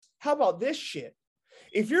how about this shit?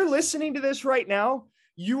 If you're listening to this right now,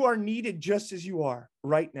 you are needed just as you are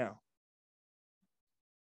right now.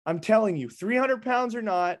 I'm telling you, 300 pounds or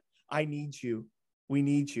not, I need you. We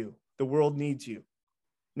need you. The world needs you.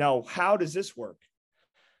 Now, how does this work?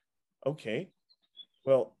 Okay.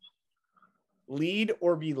 Well, lead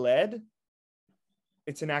or be led,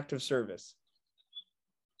 it's an act of service.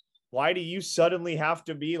 Why do you suddenly have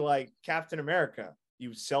to be like Captain America,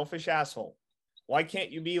 you selfish asshole? Why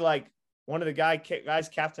can't you be like one of the guys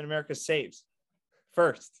Captain America saves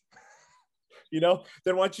first? Then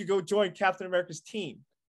why don't you go join Captain America's team,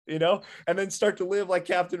 and then start to live like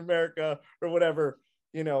Captain America or whatever,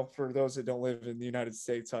 for those that don't live in the United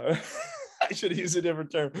States. I should use a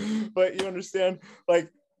different term, but you understand,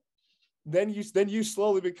 like, then you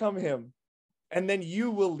slowly become him, and then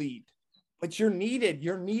you will lead. But you're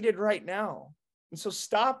needed right now. And so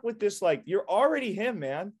stop with this, like, you're already him,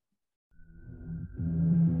 man.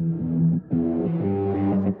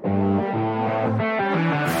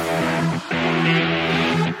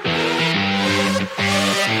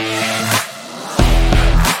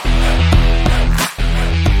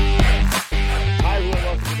 Hi,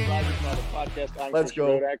 everyone. Welcome to the Podcast. I'm Let's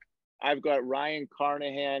go. Rodak. I've got Ryan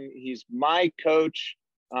Carnahan. He's my coach.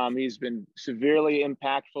 He's been severely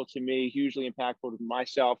impactful to me, hugely impactful to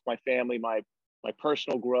myself, my family, my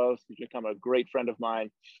personal growth. He's become a great friend of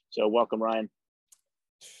mine. So welcome, Ryan.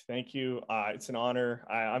 Thank you. It's an honor.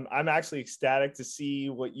 I'm actually ecstatic to see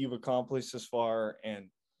what you've accomplished thus far. And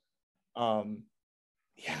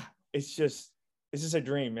it's just a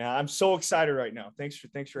dream, man. I'm so excited right now. Thanks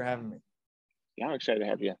for having me. Yeah, I'm excited to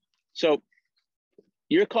have you. So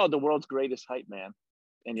you're called the world's greatest hype man,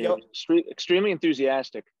 and you're extremely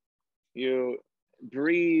enthusiastic. You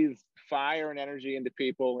breathe fire and energy into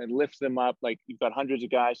people and lift them up. Like, you've got hundreds of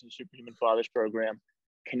guys in the Superhuman Fathers program.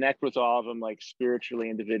 Connect with all of them, like, spiritually,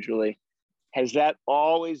 individually. Has that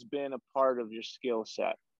always been a part of your skill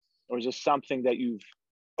set, or is this something that you've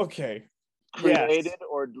created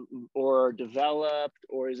or developed,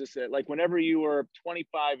 or is this like whenever you were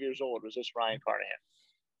 25 years old, was this Ryan Carnahan?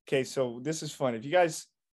 Okay, so this is fun. If you guys,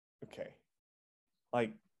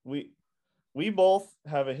 like, we both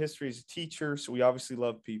have a history as a teacher, so we obviously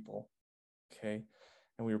love people. Okay.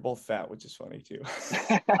 And we were both fat, which is funny too.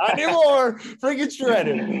 Not anymore, freaking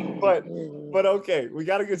shredded. But okay, we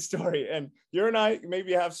got a good story. And you and I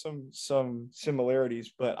maybe have some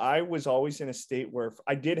similarities, but I was always in a state where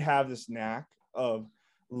I did have this knack of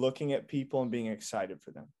looking at people and being excited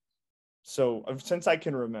for them. So since I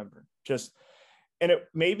can remember, and it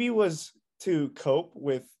maybe was to cope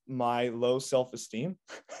with my low self-esteem.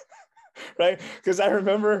 Right? Because I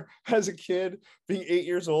remember as a kid being 8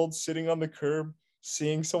 years old, sitting on the curb,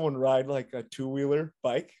 seeing someone ride like a two-wheeler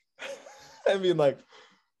bike and being like,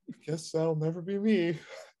 I guess that'll never be me.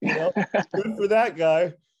 Good for that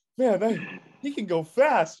guy, man. He can go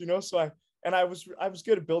fast, so I was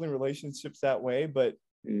good at building relationships that way, but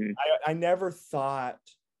I never thought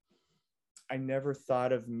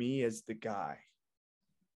of me as the guy.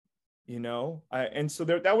 And so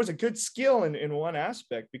that was a good skill in one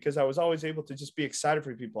aspect, because I was always able to just be excited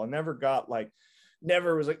for people. I never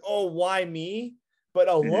was like, oh, why me? But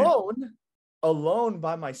alone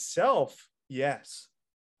by myself, yes,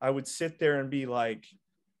 I would sit there and be like,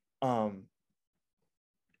 what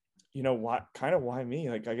kind of why me?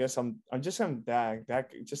 Like, I guess I'm just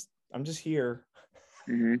here.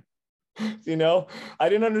 Mm-hmm. I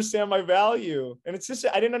didn't understand my value, and it's just,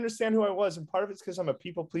 I didn't understand who I was. And part of it's because I'm a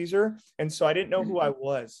people pleaser. And so I didn't know who I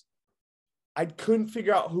was. I couldn't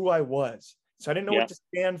figure out who I was. So I didn't know what to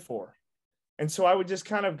stand for. And so I would just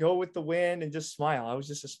kind of go with the wind and just smile. I was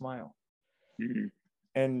just a smile. Mm-hmm.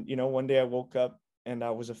 And, one day I woke up and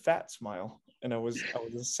I was a fat smile, and I was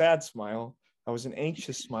a sad smile. I was an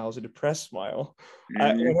anxious smile. I was a depressed smile,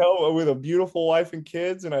 with a beautiful wife and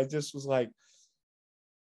kids. And I just was like,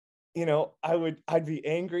 I'd be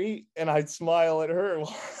angry and I'd smile at her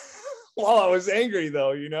while I was angry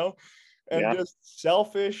though, just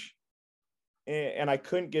selfish. And I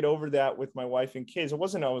couldn't get over that with my wife and kids. I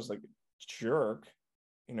was like a jerk,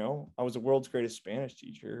 I was the world's greatest Spanish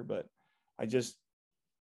teacher, but I just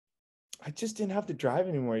didn't have the drive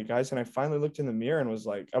anymore, you guys. And I finally looked in the mirror and was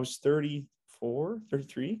like, I was 34,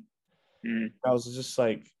 33. I was just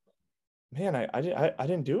like, man, I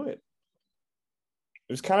didn't do it.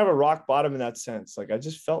 It was kind of a rock bottom in that sense. Like, I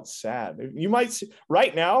just felt sad. You might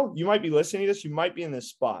right now, you might be listening to this. You might be in this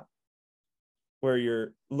spot where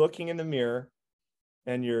you're looking in the mirror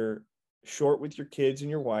and you're short with your kids and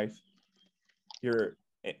your wife. You're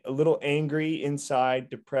a little angry inside,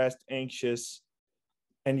 depressed, anxious,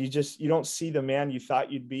 and you don't see the man you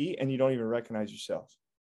thought you'd be, and you don't even recognize yourself.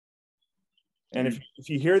 And if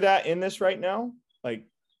you hear that in this right now, like,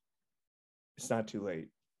 it's not too late.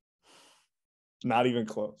 Not even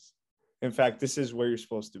close. In fact, this is where you're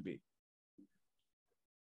supposed to be.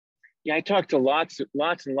 Yeah, I talked to lots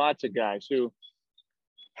and lots of guys who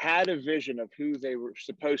had a vision of who they were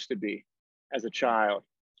supposed to be as a child.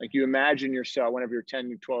 Like, you imagine yourself whenever you're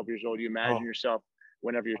 10, 12 years old, you imagine yourself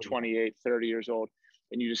whenever you're 28, 30 years old,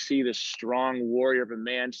 and you just see this strong warrior of a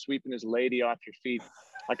man sweeping his lady off your feet.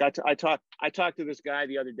 Like, I talked to this guy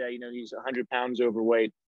the other day, he's 100 pounds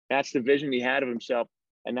overweight. That's the vision he had of himself.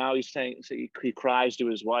 And now he's saying, so he cries to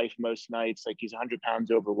his wife most nights, like he's 100 pounds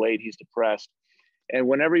overweight, he's depressed. And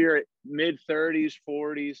whenever you're mid 30s,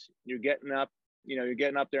 40s, you're getting up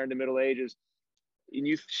there in the middle ages, and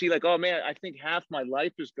you see like, oh man, I think half my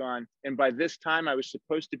life is gone. And by this time I was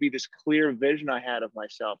supposed to be this clear vision I had of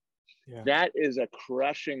myself. Yeah. That is a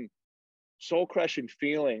soul crushing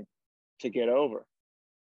feeling to get over.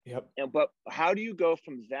 Yep. But how do you go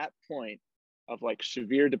from that point of like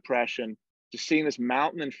severe depression to seeing this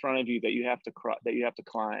mountain in front of you that you have to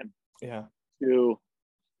climb? Yeah. To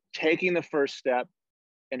taking the first step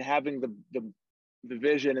and having the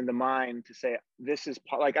vision in the mind to say, this is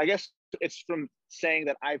like, I guess it's from saying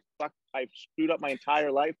that I've screwed up my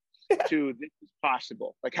entire life to this is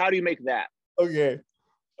possible. Like, how do you make that?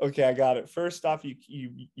 Okay, I got it. First off,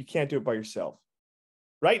 you can't do it by yourself.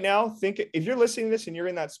 Right now, think, if you're listening to this and you're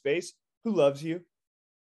in that space, who loves you?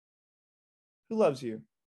 Who loves you?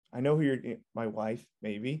 I know who you're, my wife,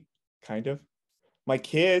 maybe, kind of. My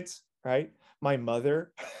kids, right? My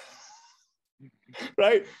mother,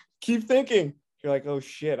 right? Keep thinking. You're like, oh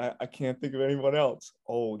shit, I can't think of anyone else.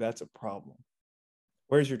 Oh, that's a problem.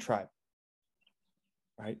 Where's your tribe?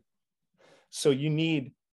 Right? So you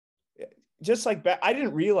need, just like back, I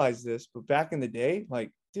didn't realize this, but back in the day,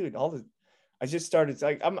 like, dude, I just started,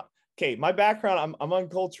 like, my background, I'm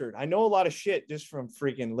uncultured. I know a lot of shit just from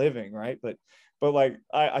freaking living, right? But like,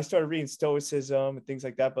 I started reading Stoicism and things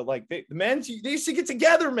like that. But like, the men, they used to get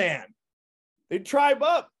together, man. They'd tribe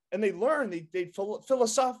up and they learn, they'd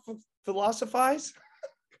philosophize,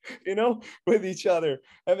 with each other,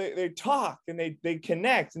 and they talk and they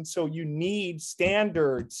connect. And so you need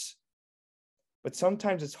standards, but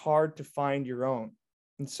sometimes it's hard to find your own.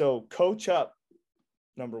 And so coach up,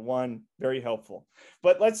 number one, very helpful.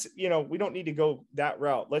 But let's, we don't need to go that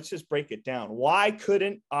route. Let's just break it down. Why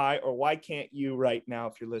couldn't I, or why can't you right now,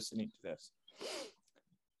 if you're listening to this?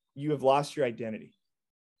 You have lost your identity.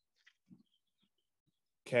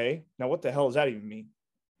 Okay. Now, what the hell does that even mean?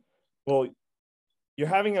 Well, you're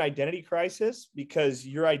having an identity crisis because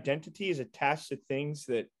your identity is attached to things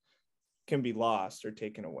that can be lost or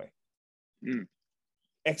taken away.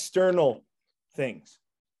 External things.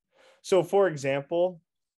 So, for example,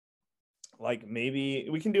 like, maybe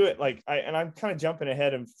we can do it like, I'm kind of jumping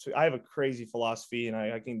ahead, and I have a crazy philosophy and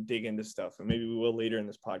I can dig into stuff, and maybe we will later in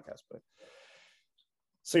this podcast. But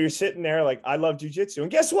so you're sitting there like, I love jujitsu, and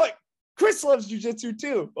guess what? Chris loves jujitsu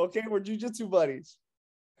too. Okay, we're jujitsu buddies.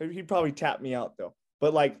 He'd probably tap me out though.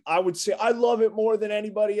 But like, I would say I love it more than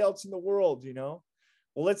anybody else in the world, Well,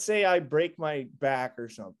 let's say I break my back or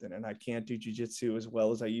something and I can't do jujitsu as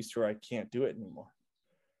well as I used to, or I can't do it anymore.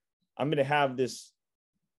 I'm going to have this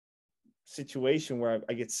situation where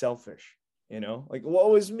I get selfish, like, what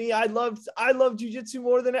was me? I love jujitsu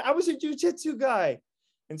more than I was a jujitsu guy.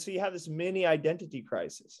 And so you have this mini identity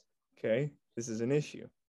crisis. Okay. This is an issue.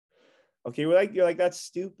 Okay. You're like, that's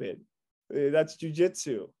stupid. That's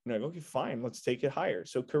jujitsu. You're like, okay, fine. Let's take it higher.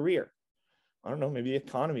 So career. I don't know, maybe the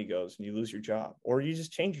economy goes and you lose your job, or you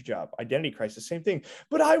just change your job. Identity crisis, same thing.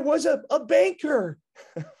 But I was a banker.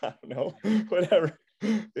 I don't know, whatever.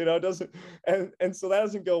 It doesn't, and so that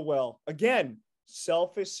doesn't go well. Again,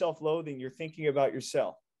 selfish, self-loathing. You're thinking about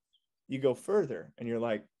yourself. You go further and you're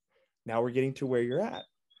like, now we're getting to where you're at.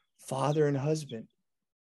 Father and husband.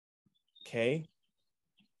 Okay.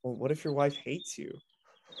 Well, what if your wife hates you?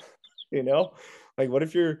 Like, what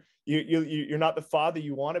if you're not the father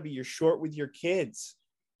you want to be? You're short with your kids,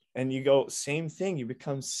 and you go, same thing. You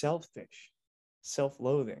become selfish,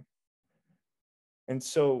 self-loathing. And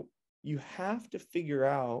so you have to figure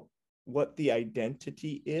out what the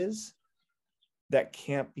identity is that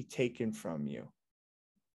can't be taken from you.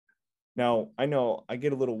 Now, I know I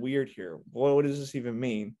get a little weird here. Well, what does this even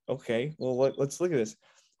mean? Okay, well, let's look at this.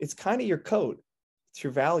 It's kind of your code. It's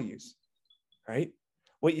your values, right?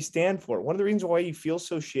 What you stand for. One of the reasons why you feel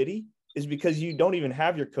so shitty is because you don't even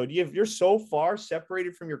have your code. You're so far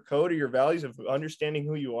separated from your code or your values of understanding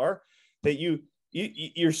who you are that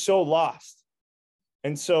you're so lost.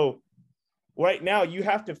 And so right now you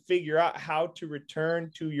have to figure out how to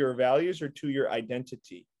return to your values or to your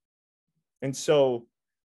identity. And so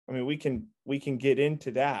I mean, we can get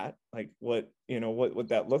into that, like what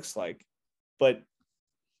that looks like. But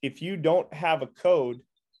if you don't have a code,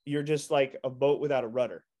 you're just like a boat without a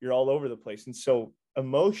rudder. You're all over the place. And so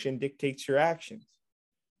emotion dictates your actions.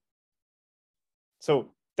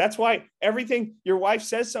 So that's why everything, your wife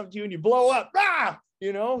says something to you and you blow up,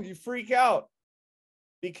 you freak out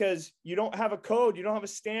because you don't have a code. You don't have a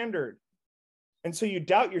standard. And so you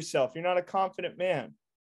doubt yourself. You're not a confident man.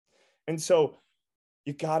 And so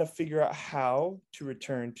you got to figure out how to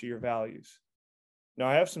return to your values. Now,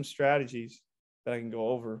 I have some strategies that I can go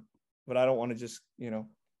over, but I don't want to just,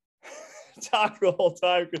 talk the whole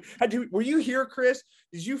time. Were you here, Chris?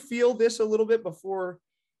 Did you feel this a little bit before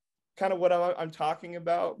kind of what I'm talking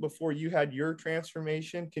about before you had your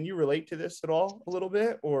transformation? Can you relate to this at all a little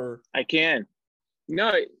bit, or? I can.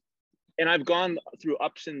 No, and I've gone through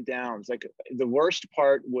ups and downs. Like the worst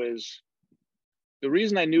part was the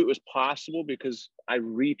reason I knew it was possible because I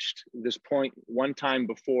reached this point one time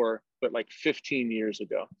before, but like 15 years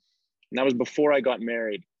ago. And that was before I got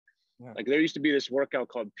married. Yeah. Like there used to be this workout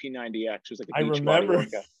called P90X. It was like a beach body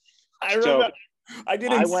workout. I remember. I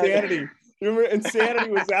did Insanity. Remember Insanity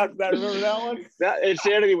was out. Remember that one? That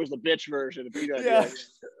Insanity was the bitch version of P90X.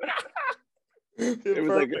 Yeah. It was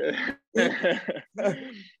like,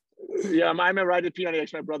 yeah, I remember I did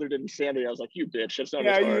P90X. My brother did Insanity. I was like, you bitch. That's not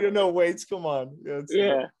you don't know weights. Come on.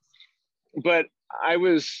 Yeah. But I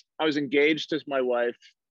was engaged to my wife,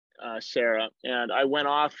 Sarah, and I went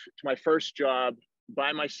off to my first job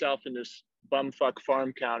by myself in this bumfuck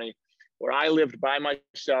farm county where I lived by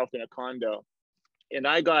myself in a condo. And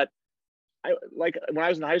when I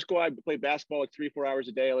was in high school, I played basketball like 3-4 hours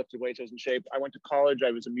a day. I lifted weights. I was in shape. I went to college.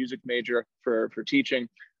 I was a music major for teaching.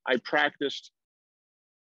 I practiced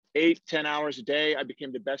 8-10 hours a day. I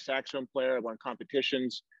became the best saxophone player. I won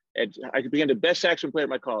competitions. And I became the best saxophone player at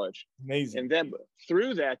my college. Amazing. And then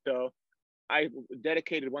through that, though, I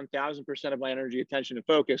dedicated 1,000% of my energy, attention, and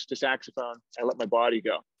focus to saxophone. I let my body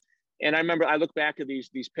go. And I remember I look back at these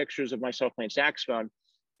pictures of myself playing saxophone,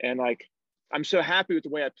 and like I'm so happy with the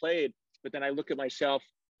way I played. But then I look at myself,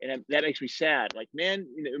 and that makes me sad. Like, man,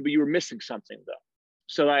 but you were missing something though.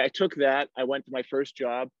 So I took that. I went to my first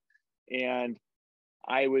job, and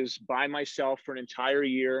I was by myself for an entire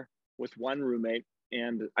year with one roommate,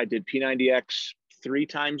 and I did P90X 3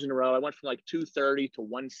 times in a row. I went from like 230 to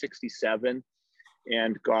 167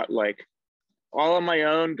 and got like all on my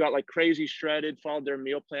own, got like crazy shredded, followed their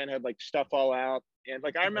meal plan, had like stuff all out. And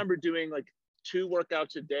like, I remember doing like 2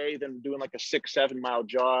 workouts a day, then doing like a 6-7 mile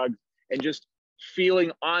jog and just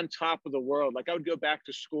feeling on top of the world. Like I would go back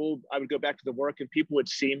to school, I would go back to the work and people would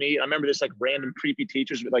see me. I remember this like random creepy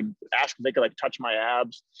teachers would like ask if they could like touch my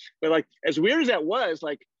abs. But like, as weird as that was,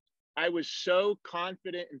 like, I was so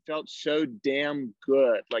confident and felt so damn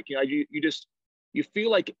good. Like, you feel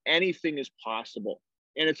like anything is possible.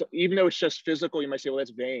 And it's, even though it's just physical, you might say, well,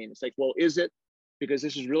 that's vain. It's like, well, is it? Because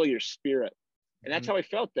this is really your spirit. And that's how I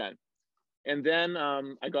felt then. And then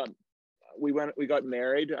we got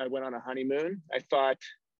married. I went on a honeymoon. I thought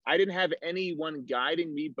I didn't have anyone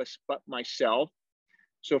guiding me but myself.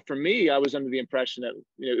 So for me, I was under the impression that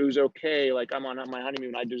it was okay. Like I'm on my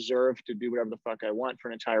honeymoon, I deserve to do whatever the fuck I want for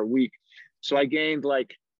an entire week. So I gained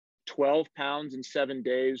like 12 pounds in 7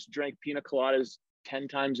 days, drank pina coladas 10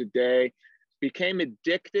 times a day, became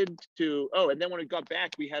addicted to, and then when we got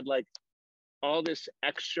back, we had like all this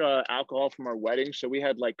extra alcohol from our wedding. So we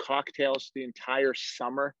had like cocktails the entire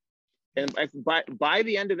summer. And by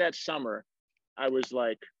the end of that summer, I was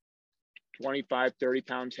like 25, 30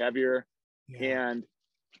 pounds heavier. Yeah. And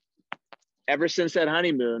ever since that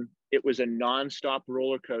honeymoon, it was a nonstop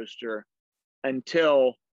roller coaster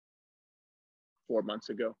until 4 months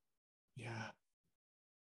ago. Yeah.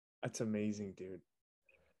 That's amazing, dude.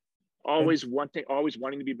 Always wanting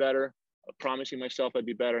to be better, promising myself I'd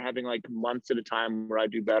be better, having like months at a time where I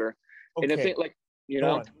do better. Okay. And I think like,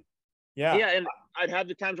 yeah. Yeah. And I'd have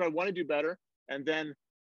the times where I want to do better. And then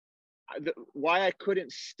why I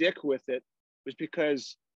couldn't stick with it was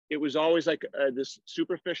because it was always like this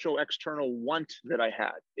superficial external want that I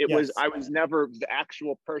had. I was never the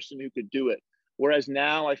actual person who could do it. Whereas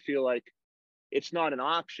now I feel like it's not an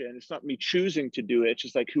option. It's not me choosing to do it. It's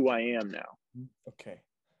just like who I am now. Okay.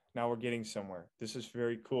 Now we're getting somewhere. This is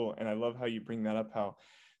very cool. And I love how you bring that up, how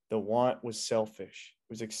the want was selfish.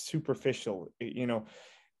 It was like superficial.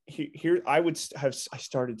 Here I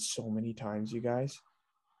started so many times, you guys.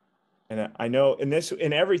 And I know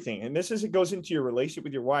in everything, and it goes into your relationship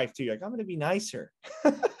with your wife too. You're like, I'm going to be nicer.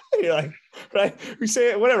 You're like, right? We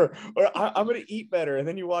say it, whatever, or I'm going to eat better. And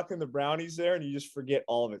then you walk in the brownies there and you just forget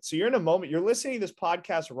all of it. So you're in a moment, you're listening to this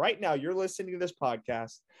podcast right now. You're listening to this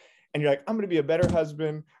podcast and you're like, I'm going to be a better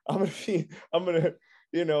husband. I'm going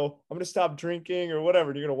to stop drinking or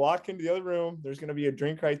whatever. And you're going to walk into the other room. There's going to be a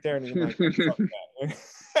drink right there. And you're like, fuck that.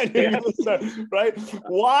 And you're gonna start, right?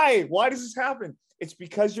 Why? Why does this happen? It's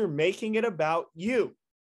because you're making it about you.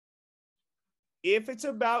 If it's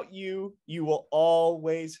about you, you will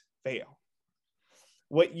always fail.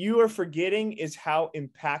 What you are forgetting is how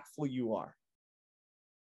impactful you are.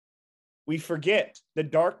 We forget the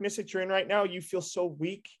darkness that you're in right now. You feel so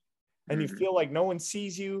weak and you feel like no one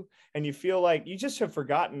sees you and you feel like you just have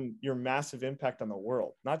forgotten your massive impact on the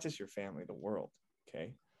world, not just your family, the world.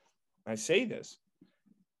 Okay. I say this.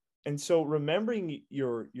 And so remembering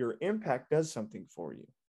your impact does something for you.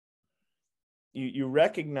 You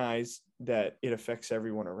recognize that it affects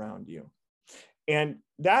everyone around you. And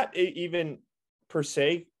that even per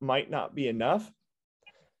se might not be enough,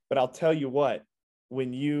 but I'll tell you what,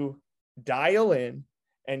 when you dial in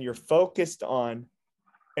and you're focused on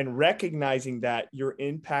and recognizing that your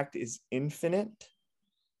impact is infinite,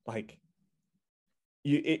 like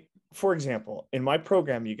for example, in my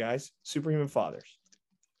program, you guys, Superhuman Fathers,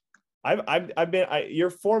 you're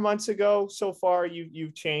 4 months ago so far,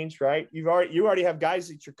 you've changed, right? You already have guys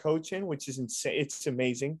that you're coaching, which is insane. It's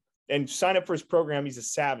amazing. And sign up for his program. He's a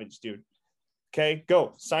savage, dude. Okay,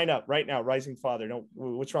 go sign up right now. Rising Father.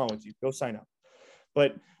 What's wrong with you? Go sign up.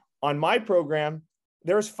 But on my program,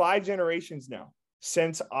 there's 5 generations now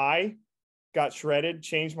since I got shredded,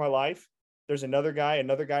 changed my life. There's another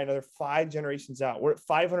 5 generations out. We're at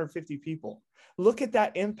 550 people. Look at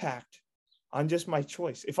that impact on just my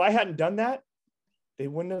choice. If I hadn't done that, they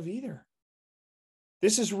wouldn't have either.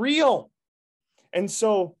 This is real. And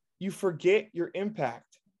so you forget your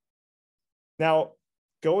impact. Now,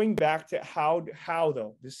 going back to how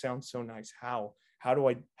though, this sounds so nice. Why do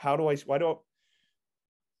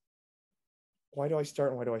I start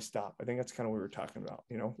and why do I stop? I think that's kind of what we were talking about.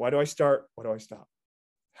 Why do I start? Why do I stop?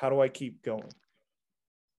 How do I keep going?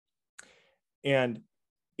 And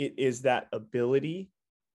it is that ability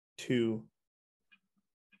to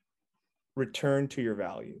return to your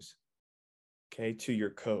values, okay, to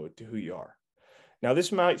your code, to who you are. Now,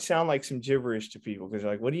 this might sound like some gibberish to people because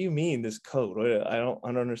they're like, what do you mean this code? I don't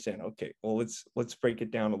understand. Okay, well, let's break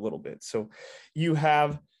it down a little bit. So you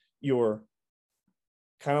have your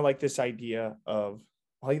kind of like this idea of,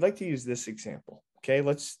 well, you'd like to use this example. Okay,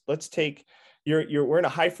 let's take we're in a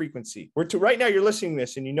high frequency. Right now you're listening to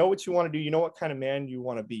this and you know what you want to do. You know what kind of man you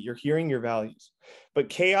want to be. You're hearing your values, but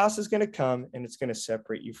chaos is going to come and it's going to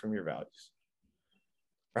separate you from your values.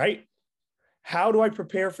 Right? How do I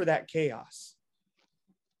prepare for that chaos?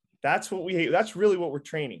 That's really what we're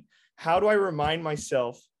training. How do I remind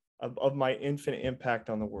myself of my infinite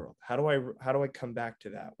impact on the world? How do I come back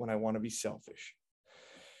to that when I want to be selfish?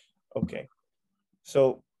 Okay.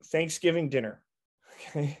 So Thanksgiving dinner.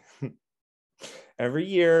 Okay. Every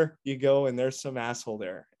year you go and there's some asshole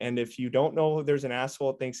there. And if you don't know there's an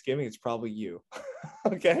asshole at Thanksgiving, it's probably you.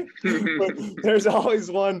 Okay. But there's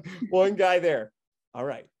always one guy there. All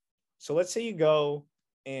right. So let's say you go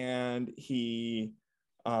and he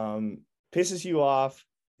pisses you off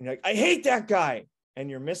and you're like, I hate that guy.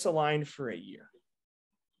 And you're misaligned for a year.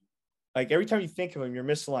 Like every time you think of him, you're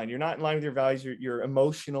misaligned. You're not in line with your values. You're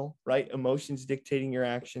emotional, right? Emotions dictating your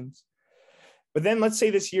actions. But then let's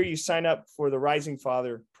say this year you sign up for the Rising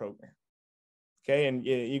Father program. Okay. And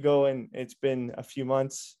you go and it's been a few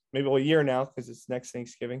months, maybe a year now, because it's next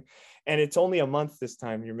Thanksgiving. And it's only a month this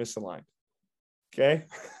time you're misaligned. Okay.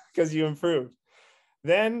 Because you improved.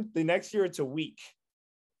 Then the next year it's a week.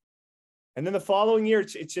 And then the following year,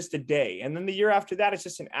 it's just a day. And then the year after that, it's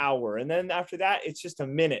just an hour. And then after that, it's just a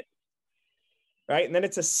minute. Right. And then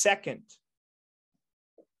it's a second.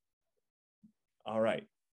 All right.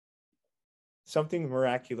 Something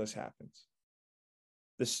miraculous happens.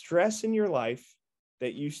 The stress in your life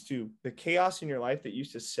the chaos in your life that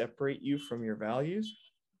used to separate you from your values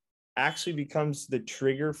actually becomes the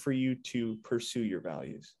trigger for you to pursue your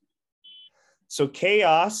values. So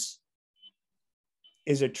chaos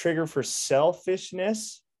is a trigger for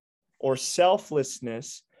selfishness or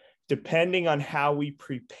selflessness, depending on how we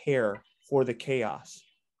prepare for the chaos.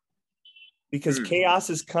 Because chaos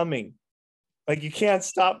is coming. Like you can't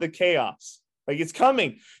stop the chaos. Like it's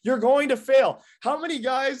coming. You're going to fail. How many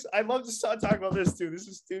guys, I'd love to start talking about this too. This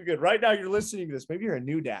is too good. Right now you're listening to this. Maybe you're a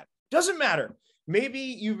new dad. Doesn't matter. Maybe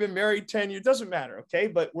you've been married 10 years. Doesn't matter. Okay.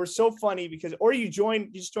 But we're so funny because, or you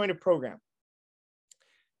just joined a program.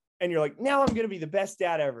 And you're like, now I'm going to be the best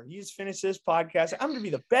dad ever. You just finished this podcast. I'm going to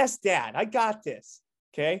be the best dad. I got this.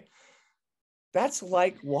 Okay. That's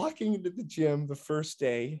like walking into the gym the first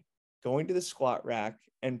day, going to the squat rack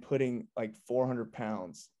and putting like 400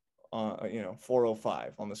 pounds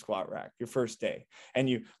 405 on the squat rack, your first day, and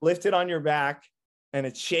you lift it on your back and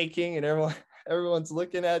it's shaking and everyone's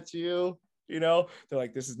looking at you, they're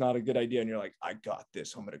like, this is not a good idea. And you're like, I got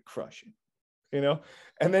this. I'm going to crush it,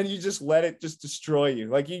 and then you just let it just destroy you.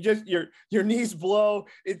 Like your knees blow,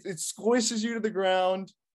 it squishes you to the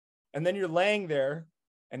ground. And then you're laying there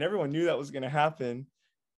and everyone knew that was going to happen.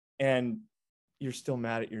 And you're still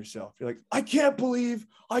mad at yourself. You're like, I can't believe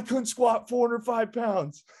I couldn't squat 405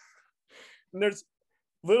 pounds. And there's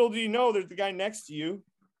little do you know, there's the guy next to you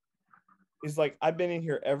is like, I've been in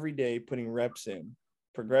here every day putting reps in,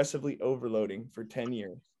 progressively overloading for 10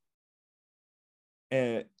 years.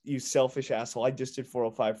 And you selfish asshole, I just did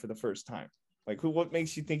 405 for the first time. Like, what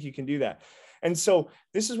makes you think you can do that? And so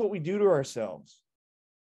this is what we do to ourselves.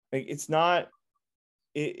 Like,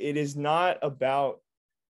 it is not about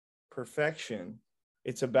perfection.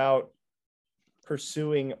 It's about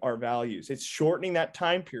pursuing our values. It's shortening that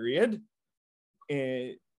time period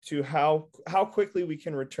to how quickly we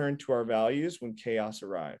can return to our values when chaos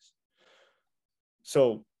arrives.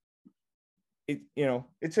 So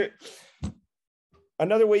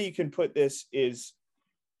another way you can put this is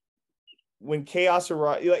when chaos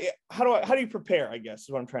arrives, like, how do you prepare, I guess is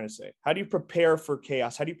what I'm trying to say. How do you prepare for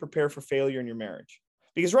chaos? How do you prepare for failure in your marriage?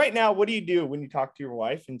 Because right now, what do you do when you talk to your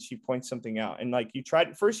wife and she points something out? And like,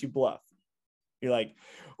 first you bluff. You're like,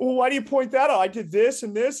 oh, why do you point that out? I did this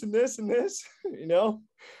and this and this and this, and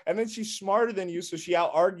then she's smarter than you. So she out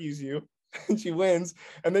argues you and she wins.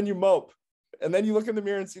 And then you mope. And then you look in the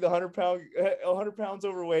mirror and see the 100 pounds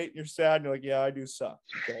overweight and you're sad. And you're like, yeah, I do suck.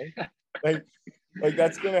 Okay. like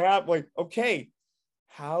that's going to happen. Like, okay,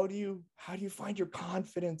 how do you find your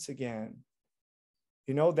confidence again?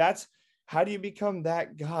 That's, how do you become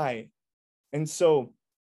that guy? And so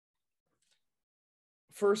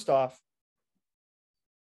first off,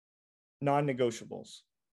 non-negotiables.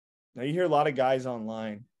 Now you hear a lot of guys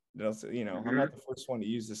online. I'm not the first one to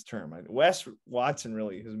use this term. Wes Watson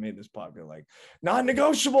really has made this popular, like,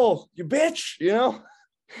 non-negotiable, you bitch,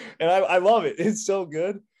 and I love it. It's so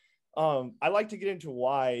good. I like to get into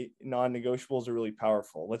why non-negotiables are really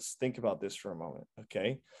powerful. Let's think about this for a moment.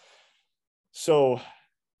 Okay. So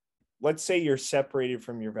let's say you're separated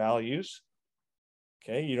from your values.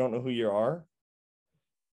 Okay. You don't know who you are.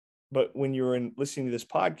 But when you're listening to this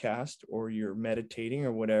podcast or you're meditating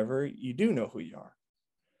or whatever, you do know who you are.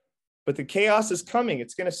 But the chaos is coming.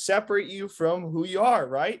 It's going to separate you from who you are,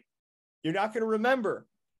 right? You're not going to remember.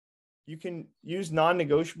 You can use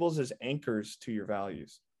non-negotiables as anchors to your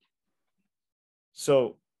values.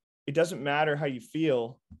 So it doesn't matter how you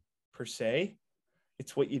feel per se.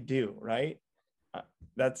 It's what you do, right?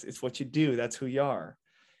 It's what you do. That's who you are.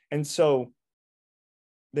 And so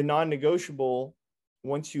the non-negotiable,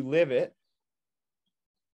 once you live it,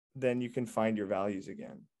 then you can find your values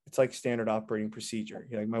again. It's like standard operating procedure.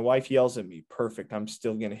 You're like, my wife yells at me, perfect, I'm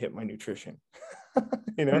still going to hit my nutrition.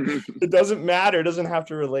 It doesn't matter. It doesn't have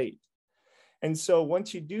to relate. And so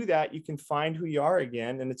once you do that, you can find who you are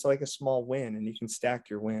again. And it's like a small win and you can stack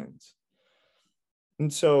your wins.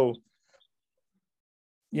 And so,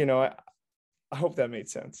 I hope that made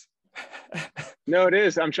sense. No, it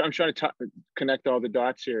is. I'm trying to connect all the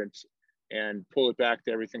dots here and pull it back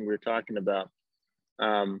to everything we were talking about.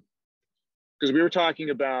 Because we were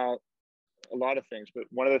talking about a lot of things, but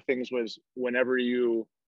one of the things was whenever you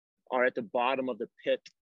are at the bottom of the pit,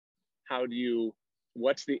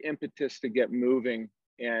 what's the impetus to get moving?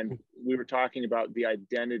 And we were talking about the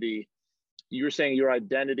identity. You were saying your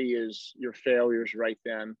identity is your failures right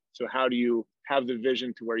then. So how do you have the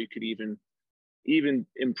vision to where you could even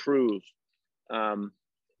improve? And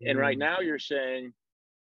right now you're saying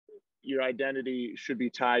your identity should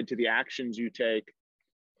be tied to the actions you take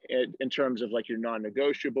in terms of like your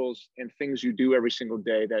non-negotiables and things you do every single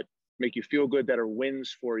day that make you feel good, that are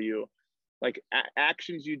wins for you, like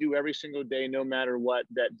actions you do every single day, no matter what,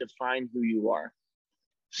 that define who you are,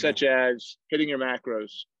 such as hitting your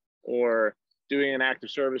macros or doing an act of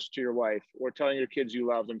service to your wife or telling your kids you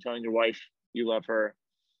love them, telling your wife you love her.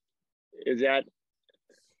 Is that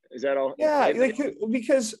all? Yeah,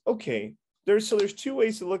 because, okay, there's two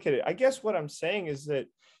ways to look at it. I guess what I'm saying is that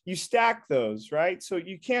you stack those, right? So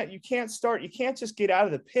you can't just get out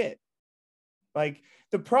of the pit. Like,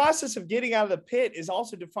 the process of getting out of the pit is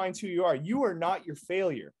also defines who you are. You are not your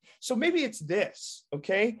failure. So maybe it's this,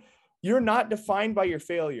 okay? You're not defined by your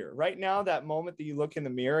failure. Right now, that moment that you look in the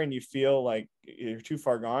mirror and you feel like you're too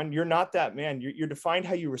far gone, you're not that man. You're defined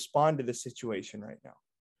how you respond to the situation right now.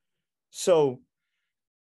 So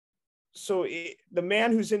the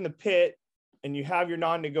man who's in the pit and you have your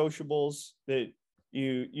non-negotiables that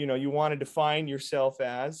you want to define yourself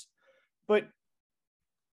as, but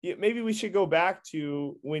maybe we should go back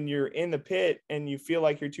to when you're in the pit and you feel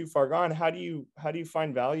like you're too far gone. How do you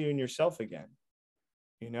find value in yourself again?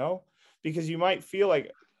 Because you might feel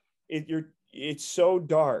like it's so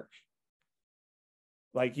dark,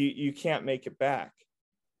 like you can't make it back.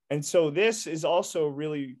 And so this is also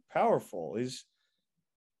really powerful, is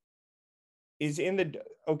in the,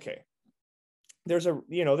 okay, there's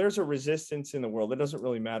a resistance in the world. It doesn't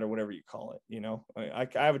really matter, whatever you call it. I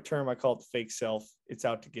have a term, I call it the fake self. It's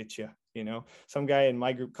out to get you. Some guy in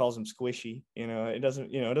my group calls him squishy. It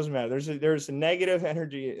doesn't matter. There's a negative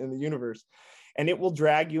energy in the universe, and it will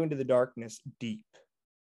drag you into the darkness deep.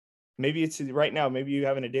 Maybe it's right now, maybe you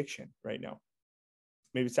have an addiction right now.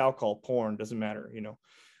 Maybe it's alcohol, porn, doesn't matter.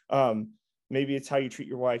 Maybe it's how you treat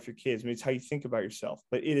your wife, your kids. Maybe it's how you think about yourself,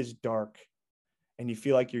 but it is dark and you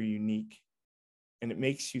feel like you're unique. And it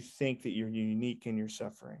makes you think that you're unique in your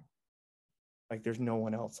suffering. Like there's no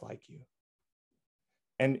one else like you.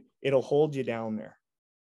 And it'll hold you down there.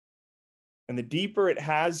 And the deeper it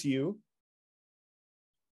has you,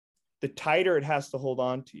 the tighter it has to hold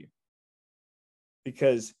on to you.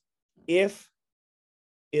 Because if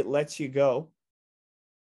it lets you go,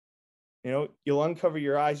 you'll uncover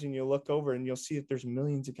your eyes and you'll look over and you'll see that there's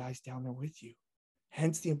millions of guys down there with you.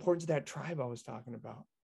 Hence the importance of that tribe I was talking about,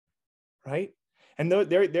 right? And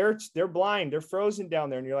they're blind, they're frozen down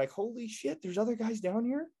there. And you're like, holy shit, there's other guys down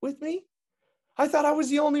here with me? I thought I was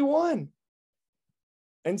the only one.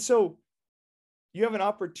 And so you have an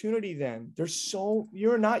opportunity then.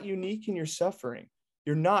 You're not unique in your suffering.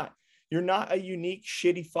 You're not a unique,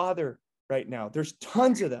 shitty father right now. There's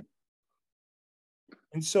tons of them.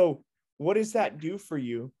 And so what does that do for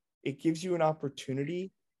you? It gives you an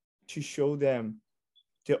opportunity to show them,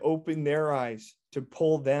 to open their eyes, to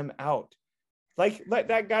pull them out. Like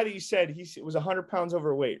that guy that you said, he was 100 pounds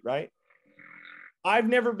overweight, right? I've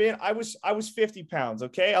never been, I was 50 pounds.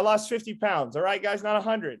 Okay. I lost 50 pounds. All right, guys, not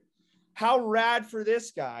 100. How rad for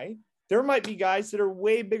this guy. There might be guys that are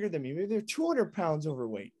way bigger than me. Maybe they're 200 pounds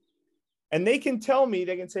overweight. And they can tell me,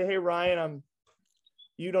 they can say, hey, Ryan,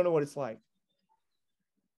 you don't know what it's like.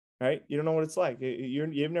 Right? You don't know what it's like.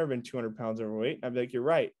 You've never been 200 pounds overweight. I'd be like, you're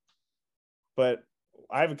right. But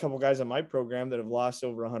I have a couple guys on my program that have lost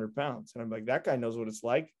over 100 pounds. And I'm like, that guy knows what it's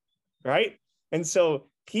like. Right? And so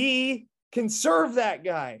he can serve that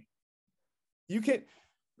guy.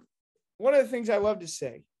 One of the things I love to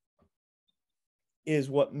say is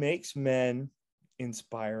what makes men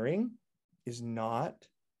inspiring is not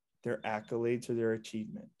their accolades or their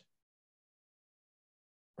achievement.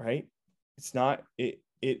 Right? It's not, it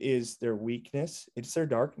is their weakness. It's their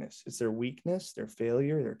darkness. It's their weakness, their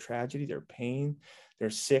failure, their tragedy, their pain,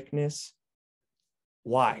 their sickness.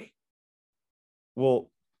 Why?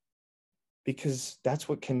 Well, because that's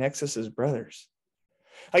what connects us as brothers.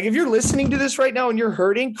 Like if you're listening to this right now and you're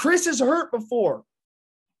hurting, Chris has hurt before.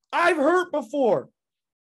 I've hurt before.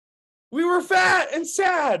 We were fat and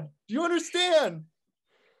sad. Do you understand?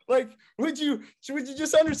 Like, would you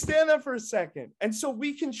just understand that for a second? And so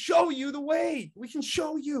we can show you the way. We can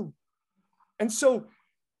show you. And so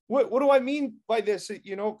what do I mean by this?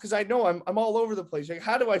 Because I know I'm all over the place. Like,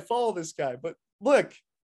 how do I follow this guy? But look,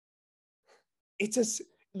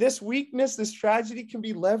 this weakness, this tragedy can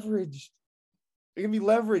be leveraged. It can be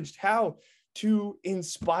leveraged. How? To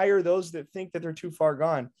inspire those that think that they're too far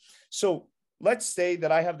gone. So let's say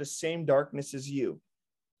that I have the same darkness as you.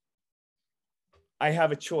 I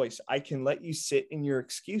have a choice. I can let you sit in your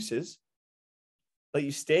excuses, let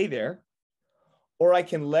you stay there, or I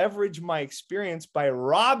can leverage my experience by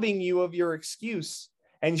robbing you of your excuse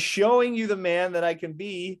and showing you the man that I can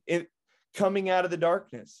be coming out of the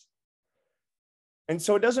darkness. And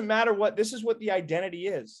so it doesn't matter this is what the identity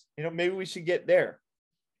is. Maybe we should get there,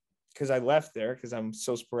 because I left there because I'm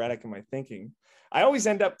so sporadic in my thinking. I always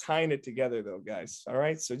end up tying it together though, guys. All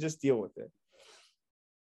right. So just deal with it.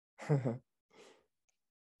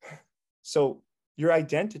 So your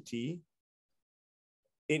identity,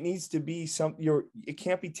 it needs to be it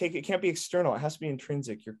can't be external. It has to be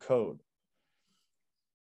intrinsic, your code.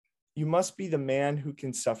 You must be the man who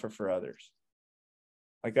can suffer for others.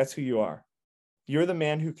 Like that's who you are. You're the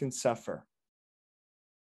man who can suffer.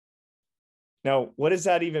 Now, what does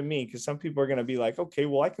that even mean? Because some people are going to be like, okay,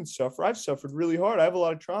 well, I can suffer. I've suffered really hard. I have a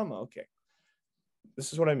lot of trauma. Okay.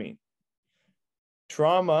 This is what I mean.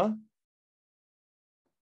 Trauma,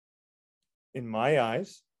 in my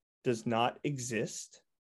eyes, does not exist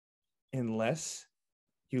unless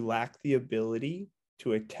you lack the ability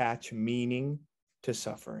to attach meaning to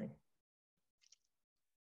suffering.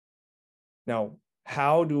 Now,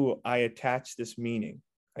 how do I attach this meaning?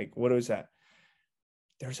 Like, what is that?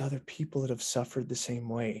 There's other people that have suffered the same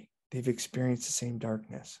way. they've experienced the same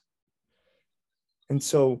darkness. And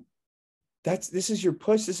so this is your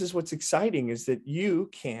push. This is what's exciting, is that you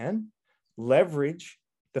can leverage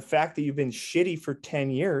the fact that you've been shitty for 10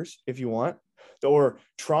 years, if you want, or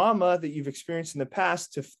trauma that you've experienced in the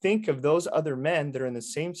past, to think of those other men that are in the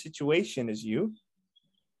same situation as you.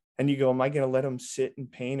 And you go, am I going to let them sit in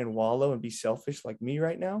pain and wallow and be selfish like me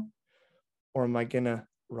right now? Or am I going to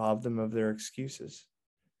rob them of their excuses?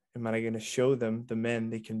 Am I going to show them the men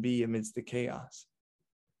they can be amidst the chaos?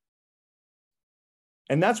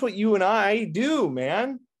 And that's what you and I do,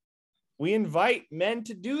 man. We invite men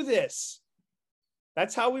to do this.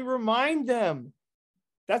 That's how we remind them.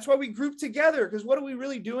 That's why we group together, because what are we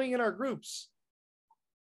really doing in our groups?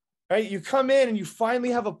 Right? You come in and you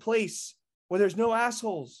finally have a place where there's no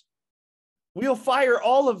assholes. We'll fire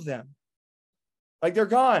all of them. Like, they're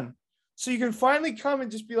gone. So you can finally come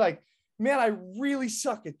and just be like, man, I really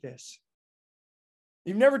suck at this.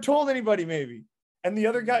 You've never told anybody, maybe. And the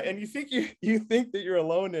other guy, and you think that you're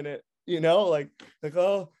alone in it, like,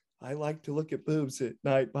 oh, I like to look at boobs at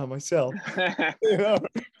night by myself,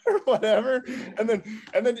 or whatever. And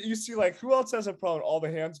then you see, like, who else has a problem? All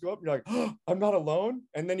the hands go up. You're like, oh, I'm not alone.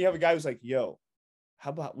 And then you have a guy who's like, yo,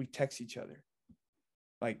 how about we text each other?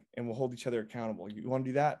 Like, and we'll hold each other accountable. You want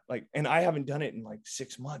to do that? Like, and I haven't done it in like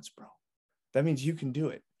 6 months, bro. That means you can do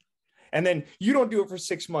it. And then you don't do it for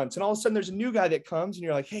 6 months. And all of a sudden there's a new guy that comes and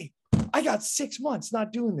you're like, hey, I got 6 months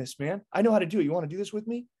not doing this, man. I know how to do it. You want to do this with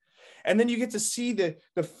me? And then you get to see the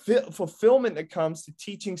fulfillment that comes to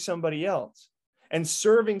teaching somebody else and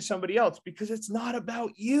serving somebody else, because it's not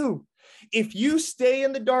about you. If you stay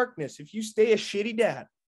in the darkness, if you stay a shitty dad,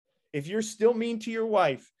 if you're still mean to your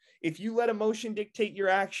wife, if you let emotion dictate your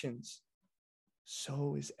actions,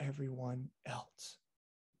 so is everyone else.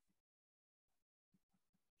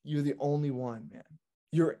 You're the only one, man.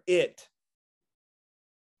 You're it.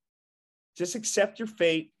 Just accept your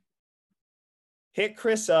fate. Hit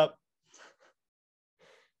Chris up.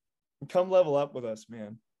 And come level up with us,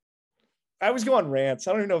 man. I was going rants.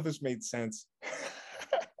 I don't even know if this made sense.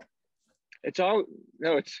 It's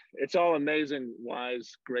all amazing,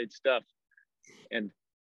 wise, great stuff. And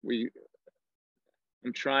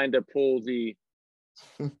I'm trying to pull the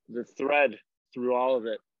thread through all of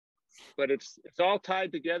it, but it's all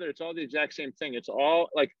tied together. It's all the exact same thing. It's all,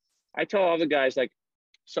 like, I tell all the guys, like,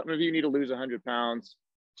 some of you need to lose 100 pounds.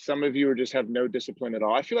 Some of you just have no discipline at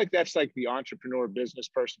all. I feel like that's like the entrepreneur business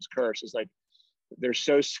person's curse, is like, they're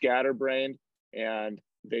so scatterbrained and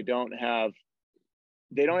they don't have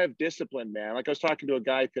discipline, man. Like, I was talking to a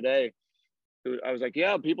guy today who I was like,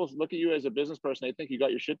 yeah, people look at you as a business person. They think you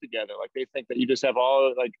got your shit together. Like, they think that you just have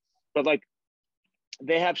all, like, but like,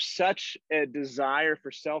 they have such a desire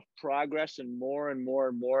for self-progress and more and more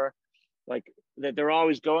and more, like, that they're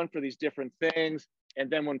always going for these different things. And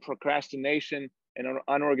then when procrastination and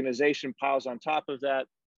unorganization piles on top of that,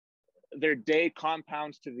 their day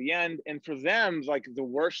compounds to the end. And for them, like, the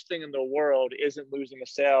worst thing in the world isn't losing a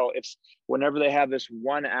sale. It's whenever they have this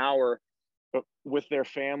 1 hour with their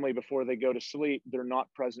family before they go to sleep, they're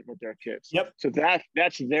not present with their kids. Yep. So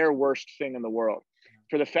that's their worst thing in the world.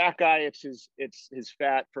 For the fat guy, it's his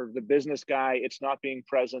fat. For the business guy, it's not being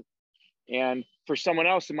present. And for someone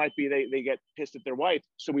else, it might be they get pissed at their wife.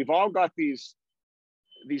 So we've all got these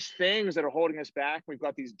things that are holding us back. We've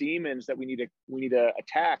got these demons that we need to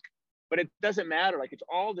attack. But it doesn't matter. Like, it's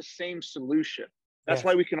all the same solution. That's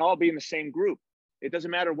why we can all be in the same group. It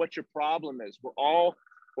doesn't matter what your problem is. We're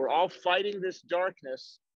all fighting this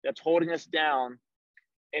darkness that's holding us down.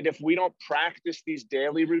 And if we don't practice these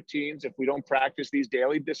daily routines, if we don't practice these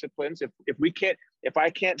daily disciplines, if I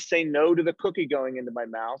can't say no to the cookie going into my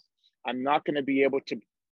mouth, I'm not going to be able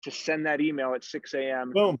to send that email at 6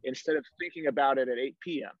 a.m. Boom. instead of thinking about it at 8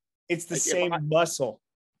 p.m. It's the same muscle.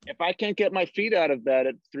 If I can't get my feet out of bed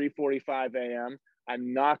at 3:45 a.m.,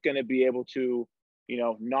 I'm not going to be able to,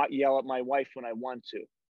 not yell at my wife when I want to.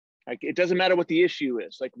 Like, it doesn't matter what the issue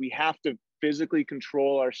is. Like, we have to physically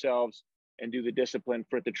control ourselves and do the discipline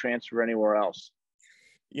for it to transfer anywhere else.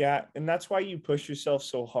 Yeah. And that's why you push yourself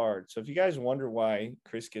so hard. So if you guys wonder why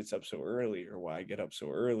Chris gets up so early, or why I get up so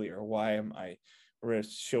early, or why am I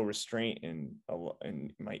show restraint in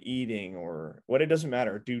my eating, or what, it doesn't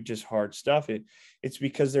matter, do just hard stuff, it's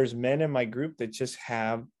because there's men in my group that just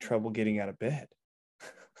have trouble getting out of bed.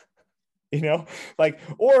 Like,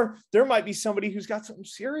 or there might be somebody who's got something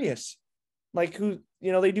serious, like, who,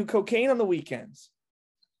 they do cocaine on the weekends.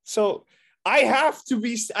 So I have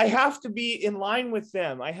to be in line with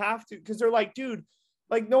them. I have to, because they're like, dude,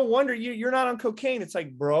 like, no wonder you're not on cocaine. It's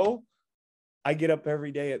like, bro, I get up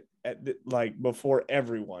every day like before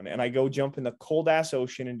everyone, and I go jump in the cold ass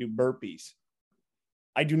ocean and do burpees.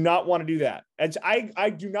 I do not want to do that. I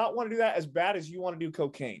do not want to do that as bad as you want to do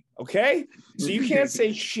cocaine. Okay. So you can't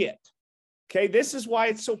say shit. Okay. This is why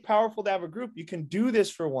it's so powerful to have a group. You can do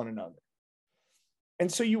this for one another.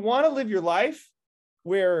 And so you want to live your life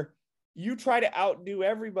where you try to outdo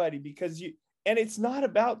everybody and it's not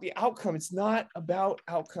about the outcome. It's not about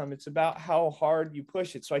outcome. It's about how hard you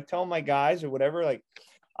push it. So I tell my guys or whatever, like,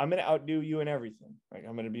 I'm going to outdo you in everything. Like,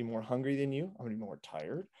 I'm going to be more hungry than you. I'm going to be more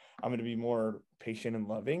tired. I'm going to be more patient and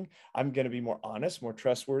loving. I'm going to be more honest, more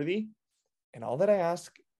trustworthy. And all that I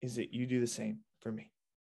ask is that you do the same for me,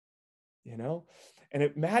 And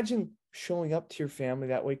imagine showing up to your family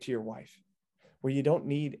that way, to your wife, where you don't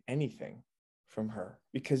need anything from her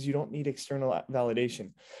because you don't need external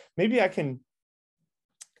validation. Maybe I can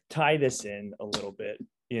tie this in a little bit,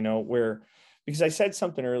 because I said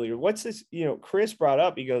something earlier. What's this? Chris brought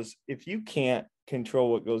up, he goes, if you can't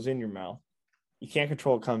control what goes in your mouth, you can't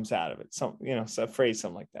control what comes out of it. It's a phrase,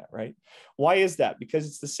 something like that, right? Why is that? Because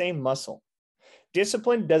it's the same muscle.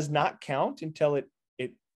 Discipline does not count until it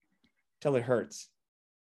hurts.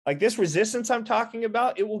 Like this resistance I'm talking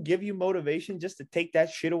about, it will give you motivation just to take that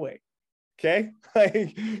shit away. Okay.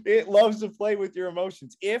 Like, it loves to play with your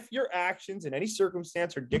emotions. If your actions in any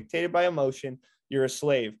circumstance are dictated by emotion, you're a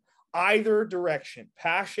slave. Either direction,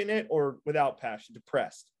 passionate or without passion,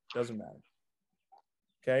 depressed, doesn't matter.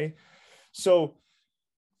 Okay. So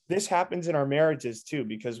this happens in our marriages too,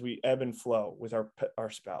 because we ebb and flow with our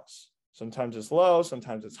spouse. Sometimes it's low,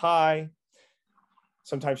 sometimes it's high.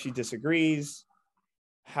 Sometimes she disagrees.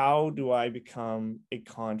 How do I become a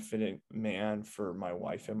confident man for my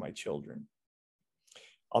wife and my children?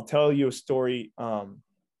 I'll tell you a story.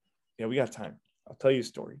 We got time. I'll tell you a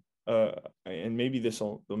story. And maybe this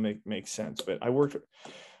will make sense, but I worked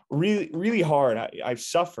really, really hard. I've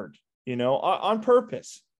suffered, on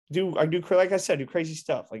purpose. Like I said, do crazy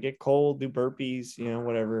stuff. Like get cold, do burpees,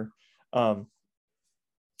 whatever.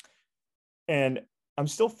 And I'm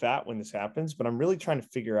still fat when this happens, but I'm really trying to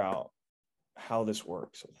figure out how this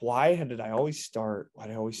works. Why did I always start? Why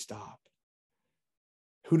did I always stop?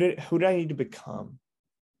 Who did I need to become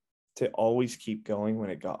to always keep going when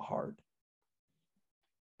it got hard?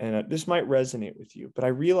 And this might resonate with you, but I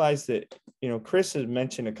realized that, Chris has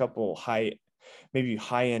mentioned a couple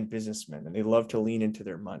high-end businessmen, and they love to lean into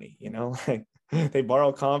their money, like they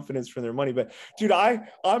borrow confidence from their money. But dude,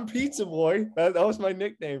 I'm Pizza Boy. That was my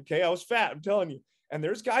nickname. Okay. I was fat, I'm telling you. And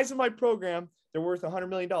there's guys in my program, they're worth $100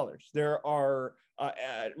 million. There are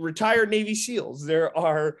retired Navy SEALs. There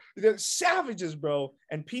are savages, bro.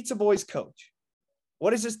 And Pizza Boy's coach.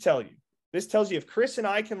 What does this tell you? This tells you if Chris and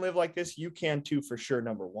I can live like this, you can too, for sure,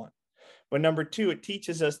 number one. But number two, it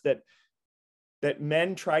teaches us that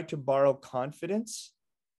men try to borrow confidence,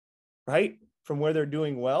 right, from where they're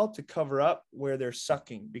doing well to cover up where they're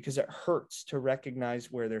sucking, because it hurts to recognize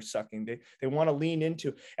where they're sucking. They want to lean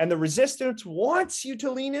into, and the resistance wants you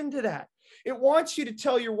to lean into that. It wants you to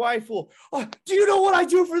tell your wife, well, do you know what I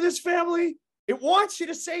do for this family? It wants you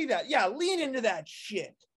to say that. Yeah, lean into that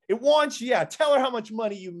shit. It wants you, tell her how much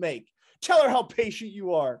money you make. Tell her how patient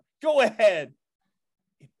you are. Go ahead.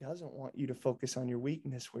 It doesn't want you to focus on your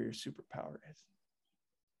weakness where your superpower is.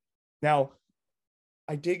 Now,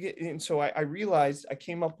 I dig it. And so I realized I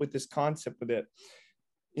came up with this concept with it,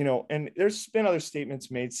 and there's been other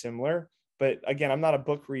statements made similar, but again, I'm not a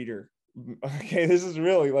book reader. Okay. This is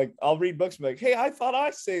really like, I'll read books and be like, hey, I thought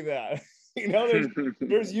I say that.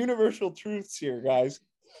 There's universal truths here, guys.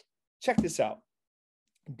 Check this out.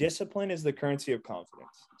 Discipline is the currency of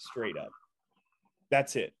confidence, straight up.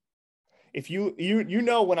 That's it. If you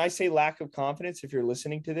when I say lack of confidence, if you're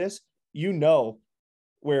listening to this,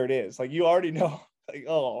 where it is. Like, you already know, like,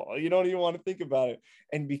 oh, you don't even want to think about it.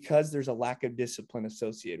 And because there's a lack of discipline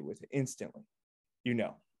associated with it instantly,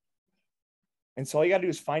 And so all you got to do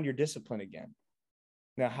is find your discipline again.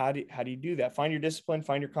 Now, how do you do that? Find your discipline,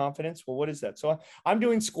 find your confidence. Well, what is that? So I'm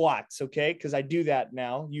doing squats, okay? Because I do that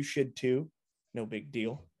now. You should too. No big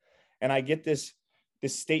deal. And I get this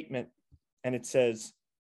statement, and it says,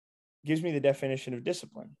 gives me the definition of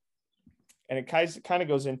discipline. And it kind of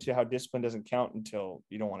goes into how discipline doesn't count until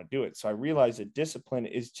you don't want to do it. So I realized that discipline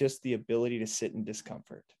is just the ability to sit in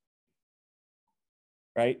discomfort,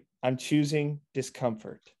 right? I'm choosing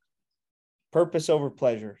discomfort. Purpose over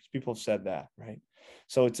pleasure. People have said that, right?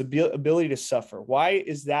 So it's ability to suffer. Why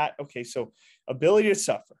is that? Okay, so ability to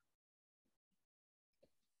suffer.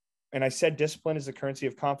 And I said discipline is the currency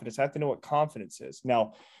of confidence. I have to know what confidence is.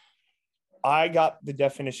 Now, I got the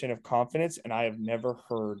definition of confidence, and I have never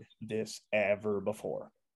heard this ever before.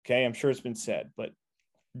 Okay, I'm sure it's been said, but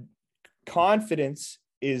confidence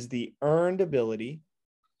is the earned ability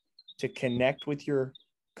to connect with your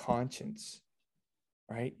conscience.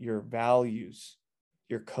 right? Your values,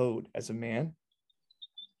 your code as a man,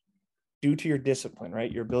 due to your discipline,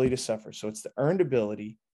 right? Your ability to suffer. So it's the earned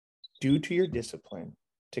ability due to your discipline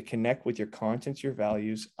to connect with your conscience, your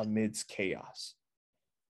values amidst chaos,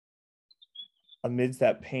 amidst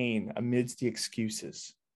that pain, amidst the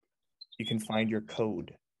excuses. You can find your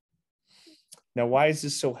code. Now, why is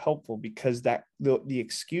this so helpful? Because that the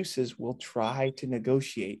excuses will try to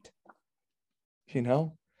negotiate. You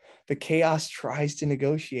know, the chaos tries to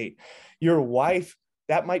negotiate. Your wife,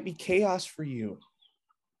 that might be chaos for you.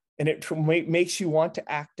 And it makes you want to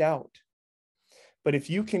act out. But if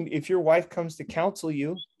your wife comes to counsel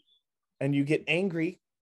you and you get angry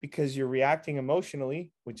because you're reacting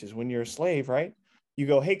emotionally, which is when you're a slave, right? You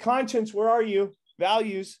go, hey, conscience, where are you?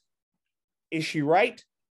 Values. Is she right?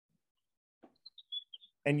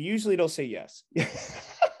 And usually they'll say yes.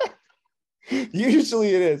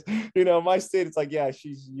 Usually it is. You know, my state, it's like, yeah,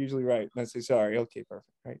 she's usually right. And I say, sorry. Okay,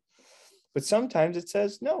 perfect. Right. But sometimes it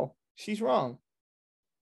says, no, she's wrong.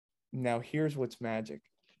 Now, here's what's magic.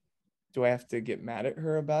 Do I have to get mad at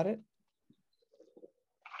her about it?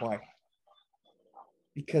 Why?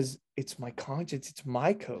 Because it's my conscience. It's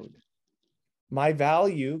my code, my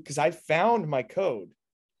value, because I found my code.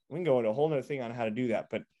 We can go into a whole nother thing on how to do that,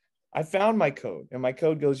 but I found my code, and my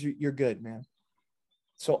code goes, you're good, man.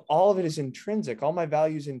 So all of it is intrinsic. All my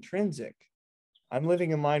value is intrinsic. I'm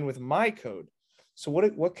living in line with my code. So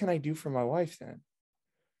what can I do for my wife then?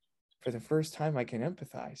 For the first time, I can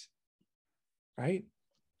empathize, right?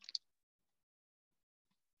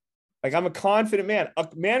 Like, I'm a confident man. A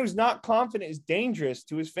man who's not confident is dangerous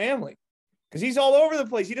to his family because he's all over the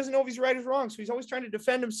place. He doesn't know if he's right or wrong. So he's always trying to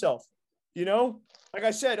defend himself. You know, like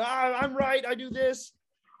I said, I'm right. I do this,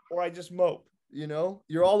 or I just mope. You know,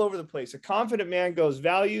 you're all over the place. A confident man goes,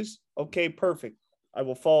 values. Okay, perfect. I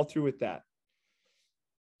will follow through with that.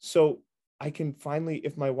 So I can finally,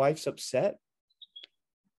 if my wife's upset,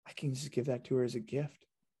 I can just give that to her as a gift.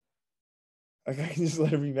 Like, I can just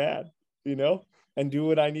let her be mad, you know, and do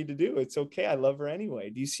what I need to do. It's okay. I love her anyway.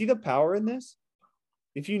 Do you see the power in this?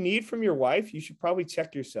 If you need from your wife, you should probably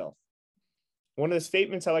check yourself. One of the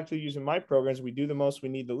statements I like to use in my programs, we do the most, we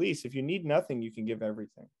need the least. If you need nothing, you can give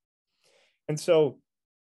everything. And so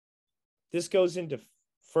this goes into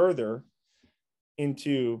further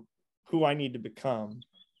into who I need to become,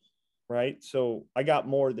 right? So I got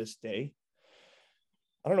more this day.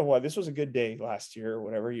 I don't know why. This was a good day last year or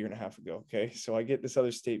whatever, a year and a half ago. Okay. So I get this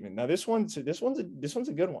other statement. Now this one's a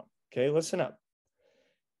good one. Okay. Listen up.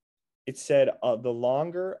 It said, the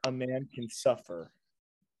longer a man can suffer,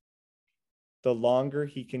 the longer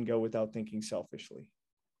he can go without thinking selfishly.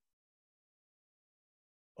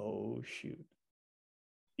 Oh, shoot.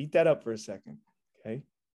 Eat that up for a second. Okay.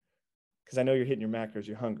 Because I know you're hitting your macros.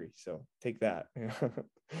 You're hungry. So take that.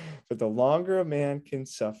 But the longer a man can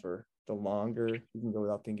suffer, the longer he can go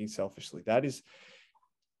without thinking selfishly. That is,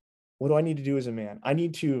 what do I need to do as a man?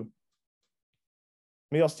 Maybe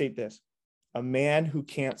I'll state this. A man who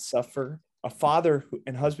can't suffer, a father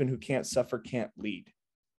and husband who can't suffer can't lead.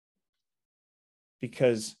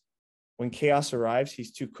 Because when chaos arrives,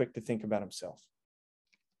 he's too quick to think about himself.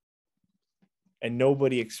 And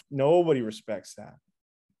nobody respects that.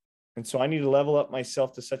 And so I need to level up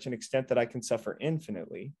myself to such an extent that I can suffer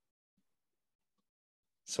infinitely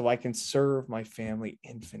so I can serve my family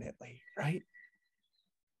infinitely, right?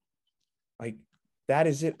 Like, that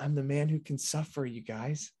is it. I'm the man who can suffer, you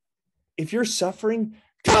guys. If you're suffering,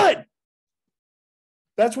 good.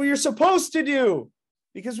 That's what you're supposed to do,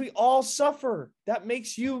 because we all suffer. That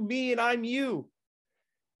makes you me and I'm you.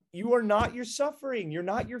 You are not your suffering. You're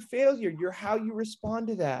not your failure. You're how you respond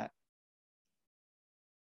to that.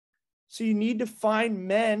 So you need to find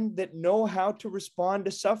men that know how to respond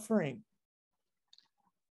to suffering.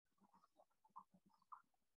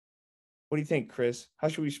 What do you think, Chris? How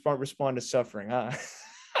should we respond to suffering? Huh?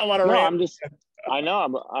 I want to rant.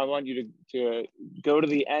 I want you to go to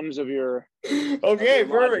the ends of your. Okay,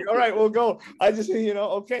 perfect. All right, we'll go. I just,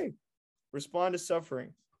 okay. Respond to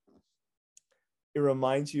suffering. It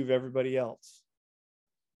reminds you of everybody else.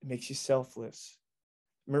 It makes you selfless.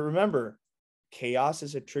 Remember, chaos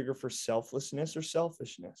is a trigger for selflessness or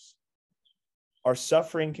selfishness. Our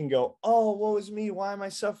suffering can go, oh, woe is me. Why am I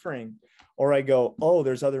suffering? Or I go, oh,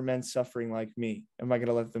 there's other men suffering like me. Am I going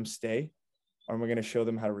to let them stay? Or am I going to show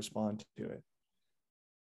them how to respond to it?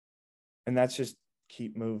 And that's just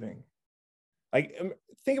keep moving. Like,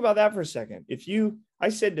 think about that for a second. I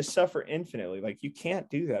said to suffer infinitely, like, you can't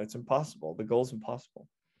do that. It's impossible. The goal's impossible.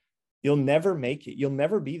 You'll never make it. You'll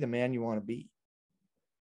never be the man you want to be.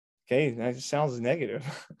 Okay, that sounds negative,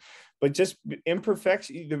 but just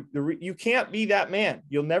imperfection. You can't be that man.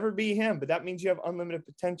 You'll never be him, but that means you have unlimited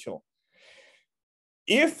potential.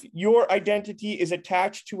 If your identity is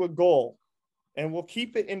attached to a goal, and we'll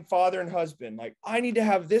keep it in father and husband, like I need to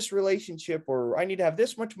have this relationship, or I need to have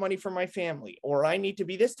this much money for my family, or I need to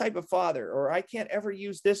be this type of father, or I can't ever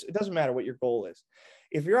use this. It doesn't matter what your goal is.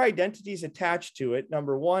 If your identity is attached to it,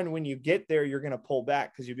 number one, when you get there, you're going to pull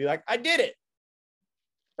back because you'll be like, I did it.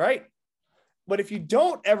 Right? But if you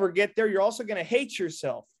don't ever get there, you're also going to hate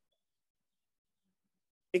yourself.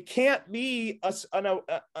 It can't be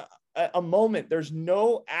a moment. There's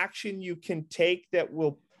no action you can take that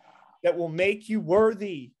will make you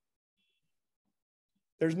worthy.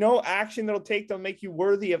 There's no action that'll make you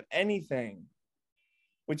worthy of anything,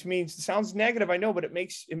 which means it sounds negative, I know, but it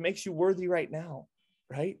makes you worthy right now,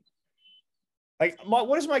 right? Like,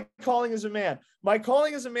 what is my calling as a man? My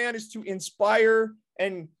calling as a man is to inspire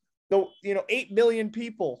 8 billion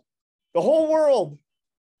people, the whole world.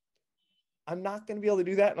 I'm not going to be able to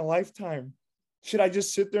do that in a lifetime. Should I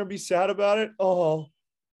just sit there and be sad about it? Oh,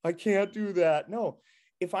 I can't do that. No.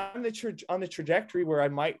 If I'm on the trajectory where I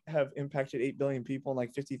might have impacted 8 billion people in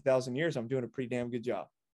like 50,000 years, I'm doing a pretty damn good job.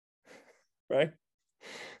 Right?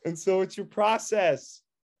 And so it's your process.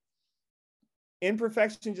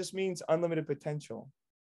 Imperfection just means unlimited potential.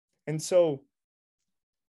 And so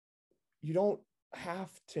you don't have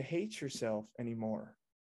to hate yourself anymore.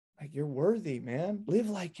 Like, you're worthy, man. Live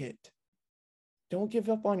like it. Don't give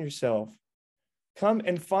up on yourself. Come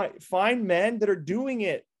and find men that are doing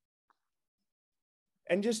it.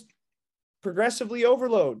 And just progressively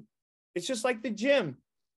overload. It's just like the gym.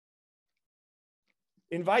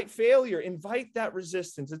 Invite failure. Invite that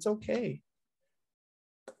resistance. It's okay.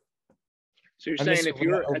 So you're saying if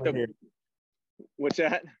you're at the... What's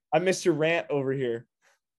that? I missed your rant over here.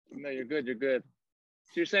 No, you're good. You're good.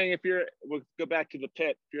 So you're saying we'll go back to the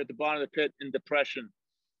pit. If you're at the bottom of the pit in depression,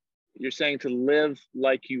 you're saying to live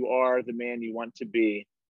like you are the man you want to be,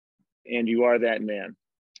 and you are that man.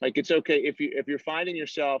 Like, it's okay if you're finding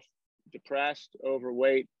yourself depressed,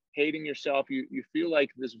 overweight, hating yourself, you feel like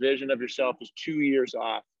this vision of yourself is 2 years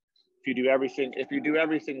off. If you do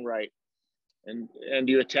everything right, and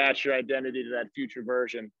you attach your identity to that future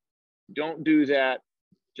version, don't do that.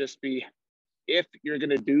 If you're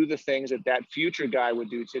going to do the things that future guy would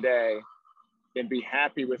do today, then be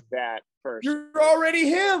happy with that first. You're already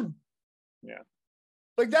him. Yeah.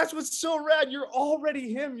 Like, that's what's so rad. You're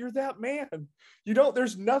already him. You're that man.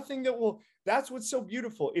 There's nothing that's what's so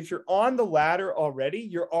beautiful. If you're on the ladder already,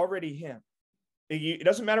 you're already him. It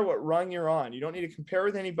doesn't matter what rung you're on. You don't need to compare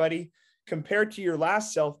with anybody, compare to your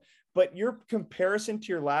last self, but your comparison to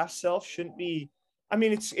your last self shouldn't be,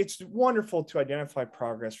 it's wonderful to identify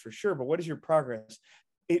progress for sure, but what is your progress?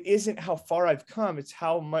 It isn't how far I've come. It's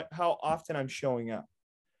how often I'm showing up.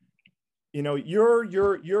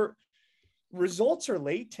 Your results are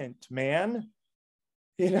latent, man.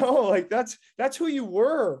 Like that's who you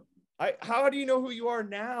were. How do you know who you are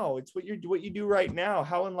now? It's what you do right now.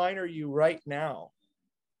 How in line are you right now?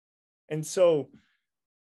 And so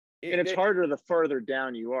it's harder the further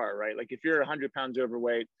down you are, right? Like, if you're 100 pounds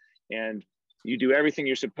overweight and you do everything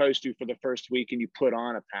you're supposed to for the first week and you put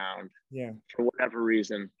on a pound, for whatever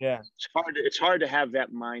reason, it's hard to have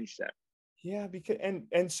that mindset. Yeah, because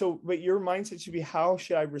but your mindset should be, how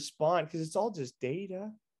should I respond? Because it's all just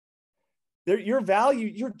data. Your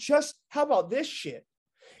value, how about this shit?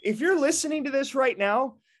 If you're listening to this right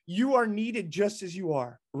now, you are needed just as you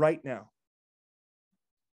are right now.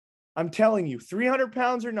 I'm telling you, 300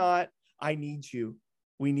 pounds or not, I need you.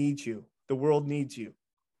 We need you. The world needs you.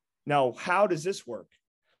 Now, how does this work?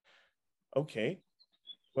 Okay.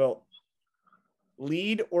 Well,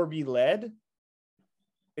 lead or be led.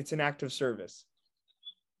 It's an act of service.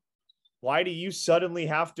 Why do you suddenly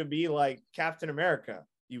have to be like Captain America,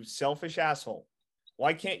 you selfish asshole?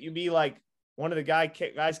 Why can't you be like one of the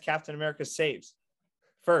guys Captain America saves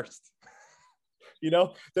first? Then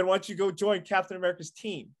why don't you go join Captain America's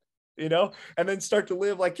team, and then start to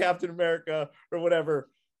live like Captain America or whatever,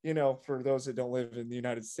 for those that don't live in the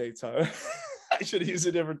United States. I should use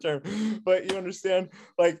a different term, but you understand,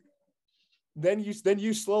 like, then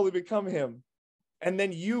you slowly become him. And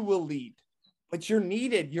then you will lead, but you're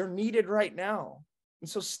needed right now. And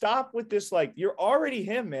so stop with this, like, you're already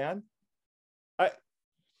him, man.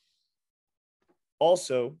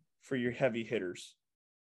 Also, for your heavy hitters,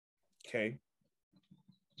 okay,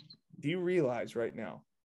 do you realize right now?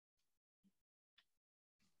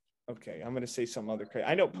 Okay, I'm going to say some other crazy.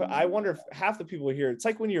 I wonder if half the people here, it's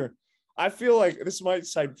like when I feel like this might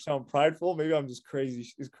sound prideful. Maybe I'm just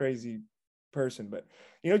crazy person, but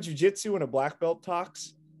juijitsu when a black belt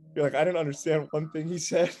talks, You're like, I didn't understand one thing he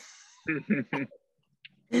said.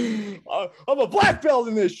 I'm a black belt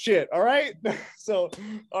in this shit. All right. So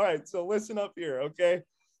listen up here. Okay.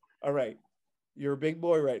 All right. You're a big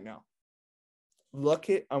boy right now.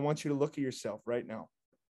 I want you to look at yourself right now.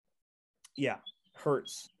 Yeah.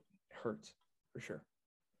 Hurts for sure.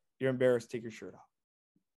 You're embarrassed. Take your shirt off.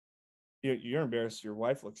 You're embarrassed. Your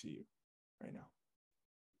wife looks at you right now.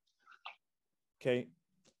 Okay.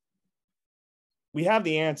 We have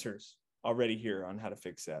the answers already here on how to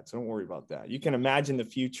fix that. So don't worry about that. You can imagine the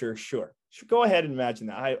future. Sure. Go ahead and imagine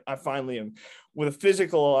that. I finally am with the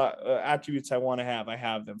physical attributes I want to have. I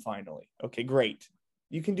have them finally. Okay, great.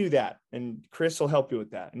 You can do that. And Chris will help you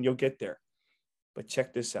with that and you'll get there. But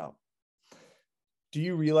check this out. Do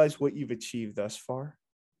you realize what you've achieved thus far?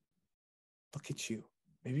 Look at you.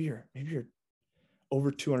 Maybe you're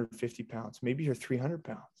over 250 pounds. Maybe you're 300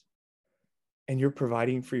 pounds. And you're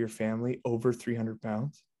providing for your family over 300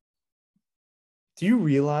 pounds. Do you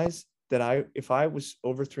realize that if I was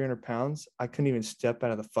over 300 pounds, I couldn't even step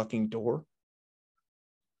out of the fucking door?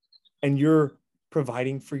 And you're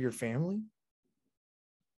providing for your family?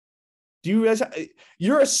 Do you realize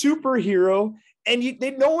you're a superhero and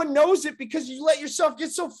no one knows it because you let yourself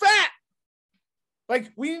get so fat?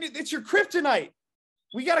 Like it's your kryptonite.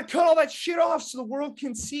 We got to cut all that shit off so the world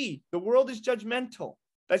can see. The world is judgmental.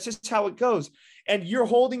 That's just how it goes. And you're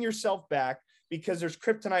holding yourself back because there's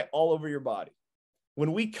kryptonite all over your body.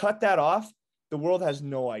 When we cut that off, the world has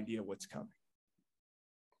no idea what's coming.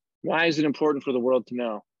 Why is it important for the world to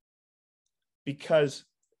know? Because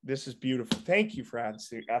this is beautiful. Thank you for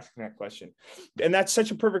asking that question. And that's such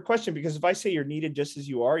a perfect question, because if I say you're needed just as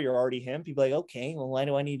you are, you're already him, people are like, okay, well, why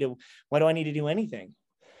do I need to do anything?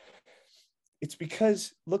 It's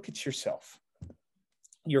because look at yourself.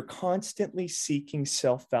 You're constantly seeking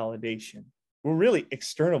self-validation. We're really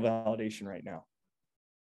external validation right now.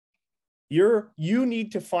 You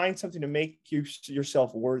need to find something to make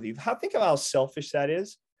yourself worthy. Think of how selfish that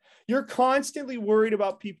is. You're constantly worried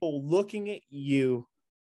about people looking at you.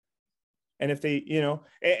 And if they,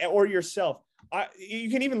 or yourself, you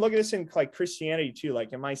can even look at this in like Christianity too.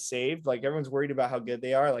 Like, am I saved? Like everyone's worried about how good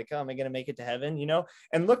they are. Like, oh, am I going to make it to heaven?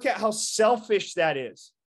 And look at how selfish that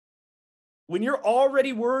is. When you're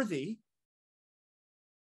already worthy,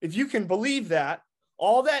 if you can believe that,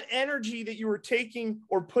 all that energy that you were taking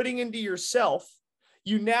or putting into yourself,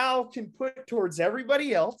 you now can put towards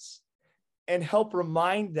everybody else and help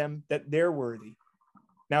remind them that they're worthy.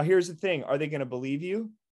 Now, here's the thing. Are they going to believe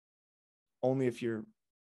you? Only if you're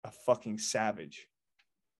a fucking savage.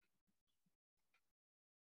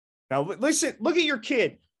 Now, listen, look at your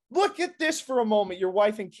kid. Look at this for a moment, your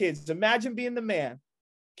wife and kids. Imagine being the man,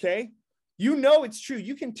 okay? You know it's true.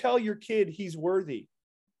 You can tell your kid he's worthy.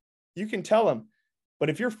 You can tell him. But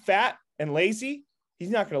if you're fat and lazy, he's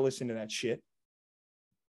not going to listen to that shit.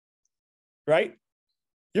 Right?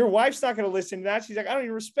 Your wife's not going to listen to that. She's like, I don't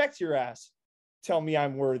even respect your ass. Tell me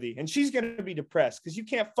I'm worthy. And she's going to be depressed because you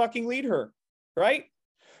can't fucking lead her. Right?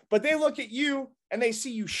 But they look at you and they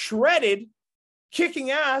see you shredded, kicking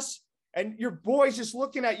ass, and your boy's just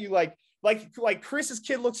looking at you like Chris's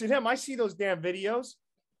kid looks at him. I see those damn videos.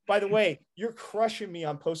 By the way, you're crushing me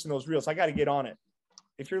on posting those reels. I got to get on it.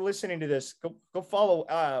 If you're listening to this, go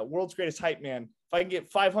follow World's Greatest Hype Man. If I can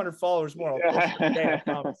get 500 followers more, I'll post it today, I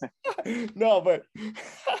promise. No,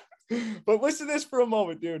 but listen to this for a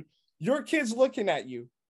moment, dude. Your kid's looking at you,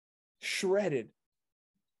 shredded.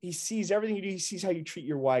 He sees everything you do. He sees how you treat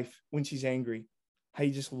your wife when she's angry, how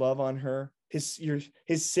you just love on her, his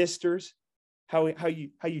sisters, how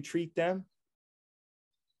you treat them.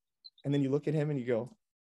 And then you look at him and you go,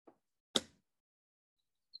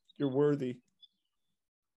 you're worthy.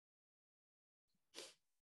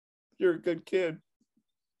 You're a good kid.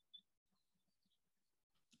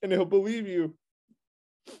 And he'll believe you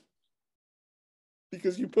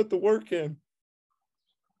because you put the work in.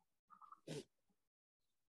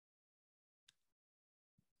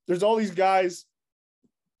 There's all these guys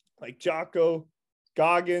like Jocko,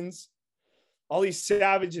 Goggins, all these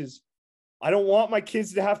savages. I don't want my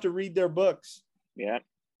kids to have to read their books. Yeah.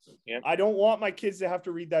 I don't want my kids to have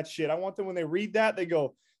to read that shit. I want them, when they read that, they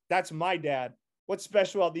go, that's my dad. What's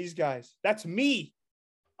special about these guys? That's me.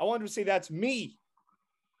 I want them to say, that's me.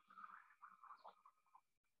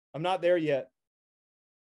 I'm not there yet.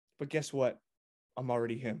 But guess what? I'm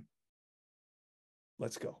already him.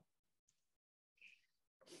 Let's go.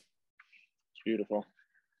 It's beautiful.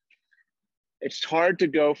 It's hard to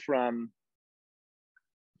go from,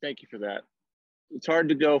 thank you for that. It's hard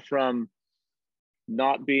to go from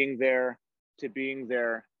not being there to being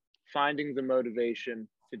there, finding the motivation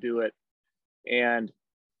to do it, and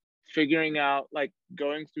figuring out, like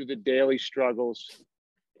going through the daily struggles,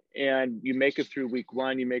 and you make it through week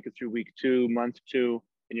 1, you make it through week 2, month 2,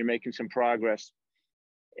 and you're making some progress.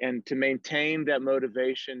 And to maintain that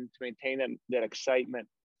motivation, to maintain that excitement,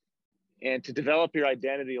 and to develop your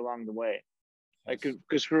identity along the way. Like,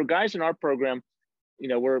 because for guys in our program,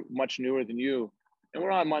 we're much newer than you, and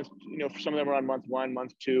we're on month, for some of them are on month 1,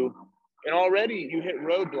 month 2, and already you hit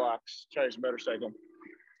roadblocks. Charlie's motorcycle,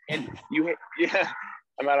 and you hit, yeah.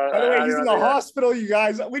 By the way, he's in the hospital, you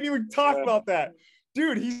guys. We didn't even talk about that.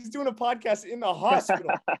 Dude, he's doing a podcast in the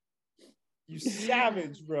hospital. You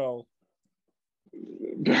savage, bro.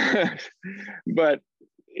 But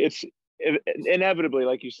it's inevitably,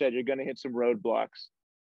 like you said, you're going to hit some roadblocks.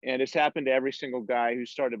 And it's happened to every single guy who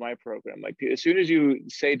started my program. Like, as soon as you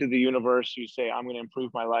say to the universe, you say, I'm going to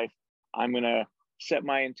improve my life, I'm going to set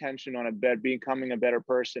my intention on becoming a better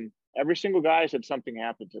person. Every single guy has had something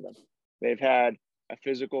happen to them. They've had a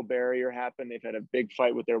physical barrier happen. They've had a big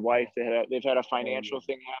fight with their wife. They've had a financial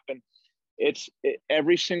thing happen.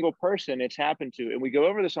 Every single person it's happened to. And we go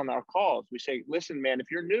over this on our calls. We say, listen, man, if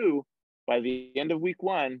you're new, by the end of week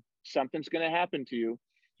 1, something's going to happen to you.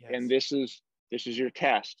 Yes. And this is your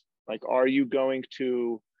test. Like, are you going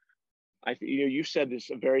to, you've said this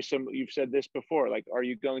you've said this before, like, are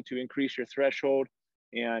you going to increase your threshold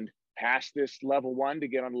and pass this level 1 to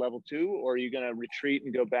get on level 2, or are you going to retreat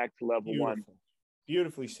and go back to level 1?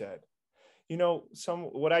 Beautifully said.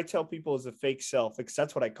 What I tell people is the fake self, because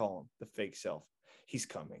that's what I call him, the fake self. He's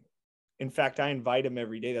coming. In fact, I invite him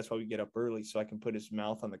every day. That's why we get up early, so I can put his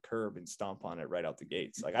mouth on the curb and stomp on it right out the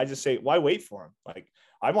gates. Like, I just say, why wait for him? Like,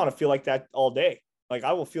 I want to feel like that all day. Like,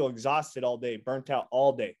 I will feel exhausted all day, burnt out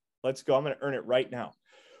all day. Let's go. I'm going to earn it right now.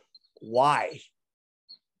 Why?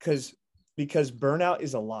 Because burnout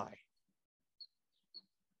is a lie.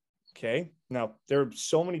 Okay. Now, there are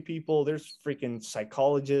so many people, there's freaking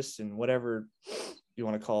psychologists and whatever you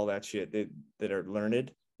want to call that shit that are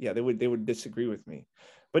learned. Yeah, they would disagree with me.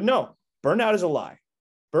 But no, burnout is a lie.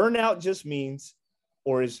 Burnout just means,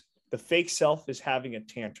 or is the fake self is having a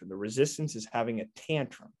tantrum. The resistance is having a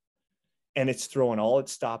tantrum, and it's throwing all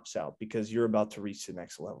its stops out because you're about to reach the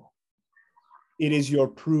next level. It is your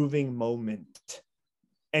proving moment,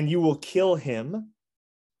 and you will kill him.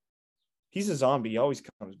 He's a zombie. He always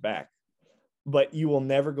comes back, but you will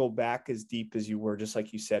never go back as deep as you were. Just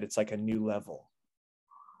like you said, it's like a new level.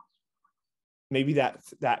 Maybe that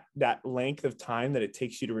length of time that it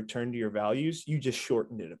takes you to return to your values, you just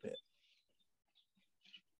shortened it a bit.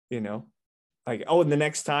 Like, and the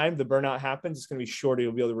next time the burnout happens, it's going to be shorter.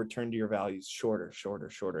 You'll be able to return to your values shorter,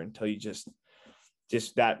 until you just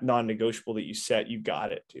that non-negotiable that you set, you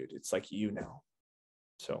got it, dude. It's like you now.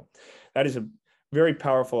 So that is a very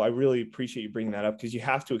powerful. I really appreciate you bringing that up, because you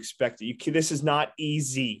have to expect it. This is not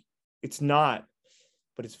easy. It's not,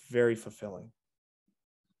 but it's very fulfilling.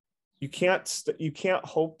 You can't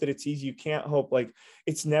hope that it's easy. You can't hope, like,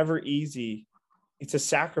 it's never easy. It's a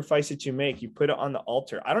sacrifice that you make. You put it on the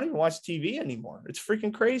altar. I don't even watch TV anymore. It's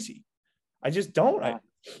freaking crazy. I just don't.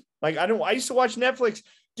 I used to watch Netflix,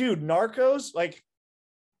 dude. Narcos. Like,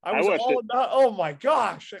 I was all about, oh my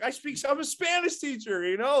gosh. Like, I'm a Spanish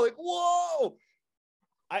teacher, like, whoa.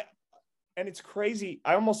 And it's crazy.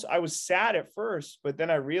 I was sad at first, but then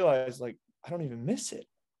I realized, like, I don't even miss it.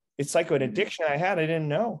 It's like an addiction I had. I didn't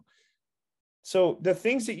know. So the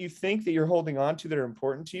things that you think that you're holding on to that are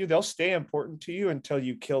important to you, they'll stay important to you until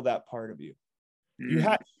you kill that part of you. You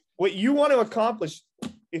have what you want to accomplish.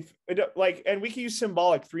 And we can use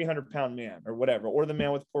symbolic 300-pound man or whatever, or the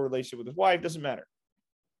man with a poor relationship with his wife. Doesn't matter.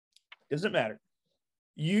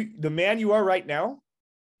 The man you are right now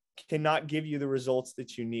cannot give you the results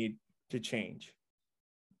that you need to change.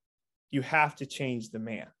 You have to change the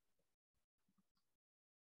man.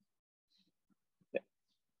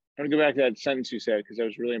 I'm going to go back to that sentence you said, because that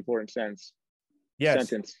was a really important sentence.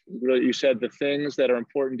 Yes. You said the things that are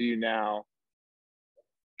important to you now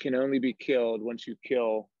can only be killed once you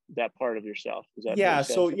kill that part of yourself. Is that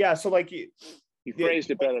So like you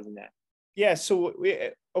phrased it better than that. Yeah. So,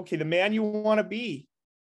 okay, the man you want to be,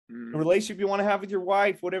 the relationship you want to have with your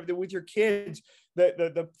wife, whatever, with your kids,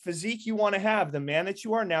 the physique you want to have, the man that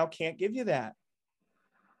you are now can't give you that.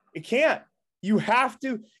 It can't. You have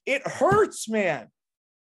to. It hurts, man.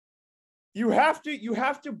 You have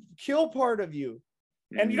to kill part of you,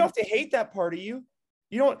 and you don't have to hate that part of you.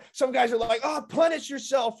 You don't. Some guys are like, oh, punish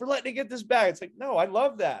yourself for letting it get this bad. It's like, no, I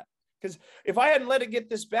love that, because if I hadn't let it get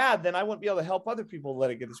this bad, then I wouldn't be able to help other people let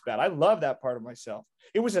it get this bad. I love that part of myself.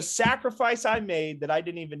 It was a sacrifice I made that I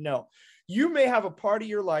didn't even know. You may have a part of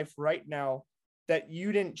your life right now that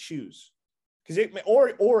you didn't choose, because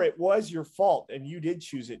or it was your fault and you did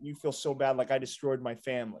choose it, and you feel so bad, like I destroyed my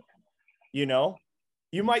family. You know,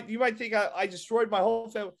 you might think I destroyed my whole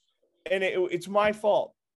family and it's my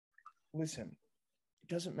fault. Listen, it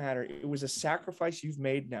doesn't matter. It was a sacrifice you've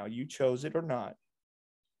made now. You chose it or not.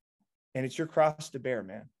 And it's your cross to bear,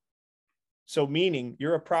 man. So meaning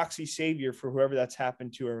you're a proxy savior for whoever that's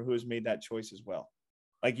happened to or who has made that choice as well.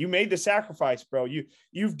 Like you made the sacrifice, bro.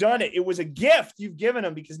 You've done it. It was a gift you've given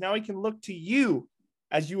him because now he can look to you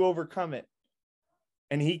as you overcome it.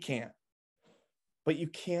 And he can't. But you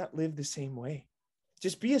can't live the same way.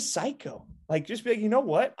 Just be a psycho. Like, just be like, you know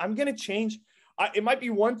what? I'm going to change. It might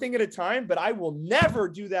be one thing at a time, but I will never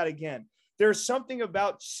do that again. There's something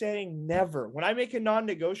about saying never. When I make a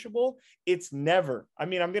non-negotiable, it's never. I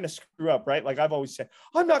mean, I'm going to screw up, right? Like I've always said,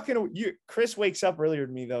 I'm not going to. Chris wakes up earlier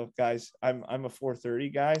than me, though, guys. I'm a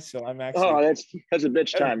 4:30 guy, so I'm actually. Oh, that's a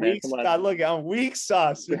bitch time, man. Come on. Look, I'm weak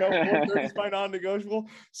sauce. 4:30 is my non-negotiable,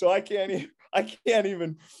 so I can't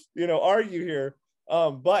even, argue here.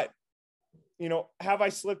 But have I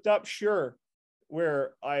slipped up? Sure.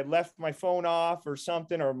 Where I left my phone off or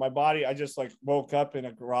something, or my body, I just like woke up in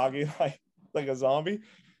a groggy, like a zombie.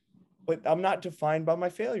 But I'm not defined by my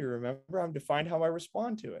failure. Remember, I'm defined how I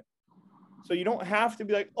respond to it. So you don't have to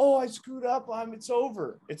be like, oh, I screwed up. It's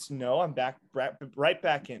over. I'm back, right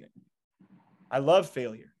back in it. I love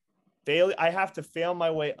failure. I have to fail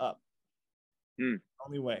my way up.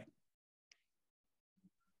 Only way.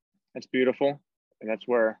 That's beautiful. And that's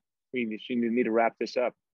where we need to wrap this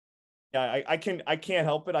up. Yeah, I can't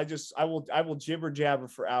help it. I will jibber jabber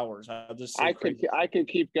for hours. I'll just say I could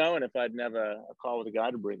keep going if I'd never a call with a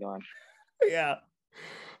guy to bring on. Yeah.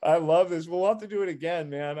 I love this. We'll have to do it again,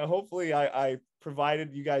 man. Hopefully I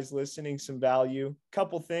provided you guys listening some value.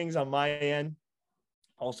 Couple things on my end.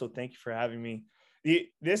 Also, thank you for having me.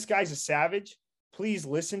 This guy's a savage. Please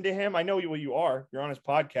listen to him. I know you are. You're on his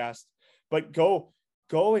podcast, but go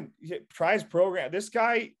and try his program. This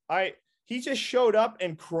guy, he just showed up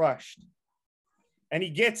and crushed, and he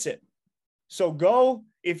gets it. So go,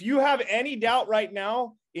 if you have any doubt right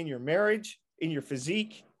now in your marriage, in your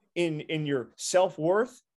physique, in your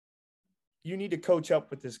self-worth, you need to coach up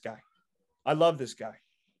with this guy. I love this guy.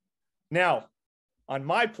 Now, on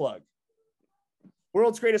my plug,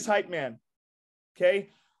 world's greatest hype man. Okay.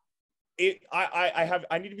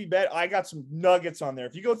 I need to be better. I got some nuggets on there.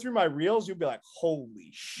 If you go through my reels, you'll be like,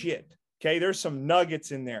 holy shit. Okay. There's some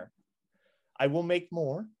nuggets in there. I will make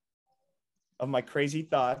more of my crazy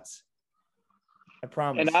thoughts. I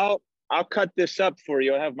promise. And I'll cut this up for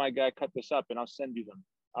you. I'll have my guy cut this up and I'll send you them.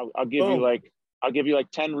 I'll give you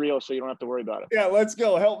like 10 reels so you don't have to worry about it. Yeah, let's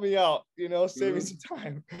go. Help me out. Save me some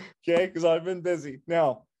time. Okay. Because I've been busy.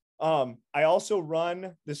 Now, I also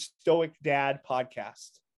run the Stoic Dad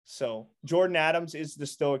podcast. So Jordan Adams is the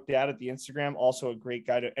Stoic Dad at the Instagram, also a great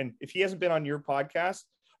guy and if he hasn't been on your podcast,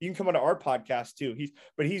 you can come on to our podcast too.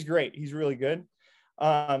 He's great. He's really good.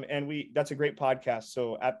 And that's a great podcast.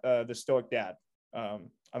 So at the Stoic Dad, I'm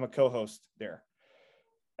a co-host there.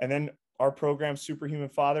 And then our program, Superhuman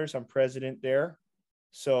Fathers, I'm president there.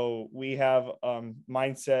 So we have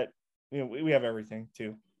mindset, we have everything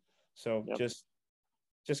too. So yep.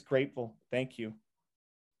 just grateful. Thank you.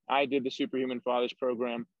 I did the Superhuman Fathers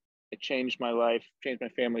program. It changed my life, changed my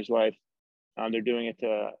family's life. They're doing it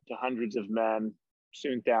to hundreds of men,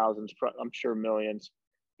 soon thousands, I'm sure millions.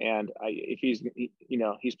 And if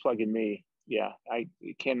he's plugging me. Yeah, I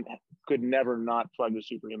could never not plug the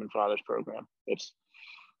Superhuman Fathers program. It's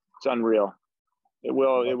unreal. It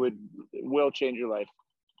will change your life.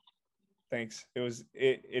 Thanks.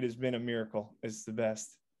 It has been a miracle. It's the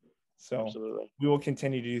best. So absolutely. We will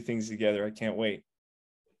continue to do things together. I can't wait.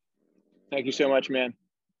 Thank you so much, man.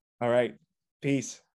 All right. Peace.